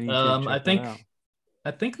yeah, I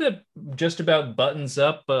think that just about buttons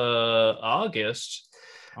up August.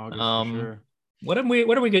 For sure. What are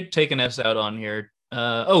we taking us out on here?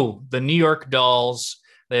 The New York Dolls.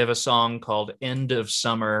 They have a song called "End of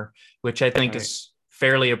Summer," which I think is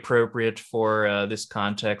fairly appropriate for this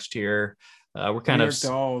context here. We're kind New of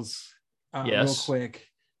York Dolls. Real quick,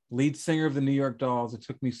 lead singer of the New York Dolls. It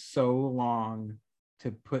took me so long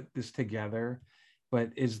to put this together,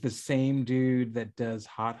 but is the same dude that does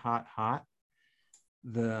 "Hot, Hot, Hot."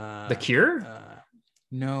 The Cure?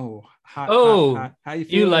 No. Hot, hot. How you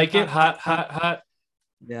feel? You like it? Hot, hot, hot.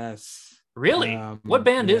 Yes. Really? What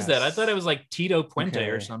band is that? I thought it was like Tito Puente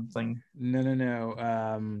or something. No.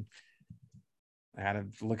 I had to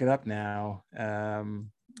look it up now.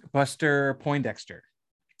 Buster Poindexter.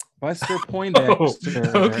 Buster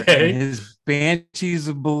Poindexter. Okay. And his Banshees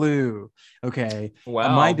of Blue. Okay.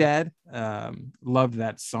 Wow. My dad loved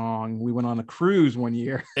that song. We went on a cruise one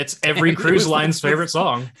year. It's every cruise line's favorite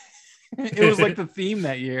song. It was like the theme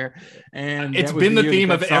that year. And it's been the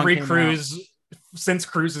theme of every cruise since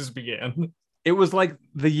cruises began. It was like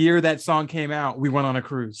the year that song came out, we went on a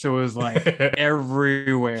cruise. So it was like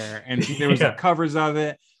everywhere. And there was like covers of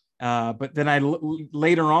it. But then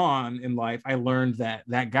later on in life, I learned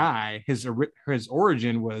that guy, his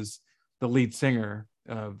origin was the lead singer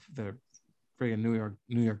of the friggin' New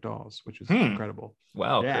York Dolls, which was incredible.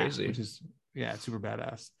 Wow, crazy. Which is super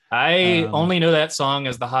badass. I only know that song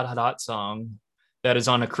as the Hot, Hot, Hot song that is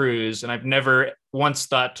on a cruise, and I've never once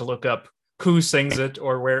thought to look up who sings it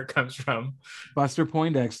or where it comes from. Buster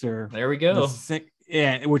Poindexter. There we go.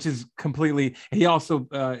 Which is completely. He also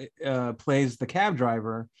plays the cab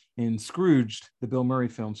driver in Scrooged, the Bill Murray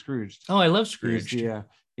film Scrooged. Oh, I love Scrooged.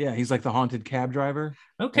 He's like the haunted cab driver.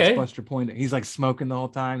 Okay. That's Buster Poindexter. He's like smoking the whole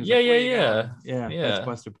time. Yeah. That's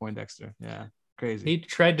Buster Poindexter. Yeah, crazy. He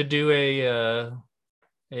tried to do a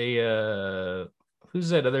who's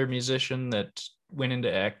that other musician that went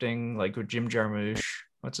into acting like with Jim Jarmusch?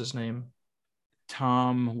 What's his name?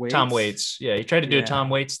 Tom Waits. Tom Waits. Yeah, he tried to do a Tom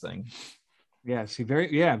Waits thing. Yes,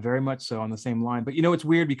 very much so on the same line. But it's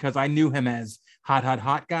weird because I knew him as Hot, Hot,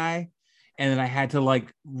 Hot guy, and then I had to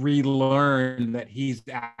like relearn that he's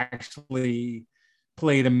actually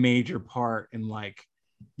played a major part in like,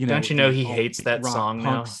 Don't you know he hates that song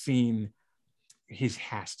now? Scene. He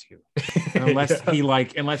has to, unless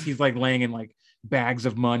he's like laying in like bags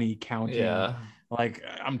of money counting. Yeah, like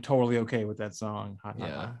I'm totally okay with that song. Hot,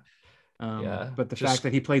 Hot, Hot. But the fact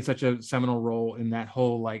that he played such a seminal role in that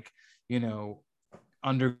whole like,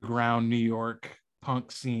 underground New York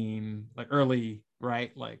punk scene, like early,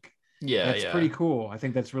 right? Like, that's pretty cool. I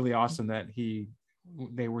think that's really awesome that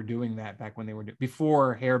they were doing that back when they were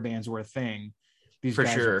before hair bands were a thing. These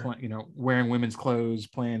guys are wearing women's clothes,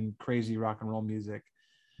 playing crazy rock and roll music.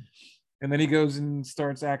 And then he goes and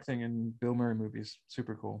starts acting in Bill Murray movies.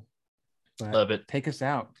 Super cool. But love it. Take us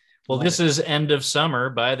out. Well, this is End of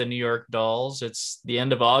Summer by the New York Dolls. It's the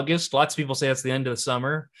end of August. Lots of people say it's the end of the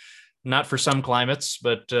summer. Not for some climates,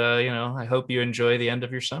 but I hope you enjoy the end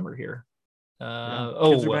of your summer here. Kids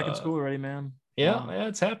are back in school already, man. Yeah,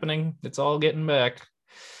 it's happening. It's all getting back.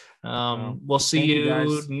 We'll see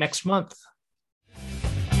you next month.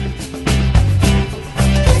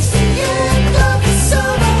 It's the end of the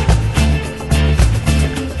summer.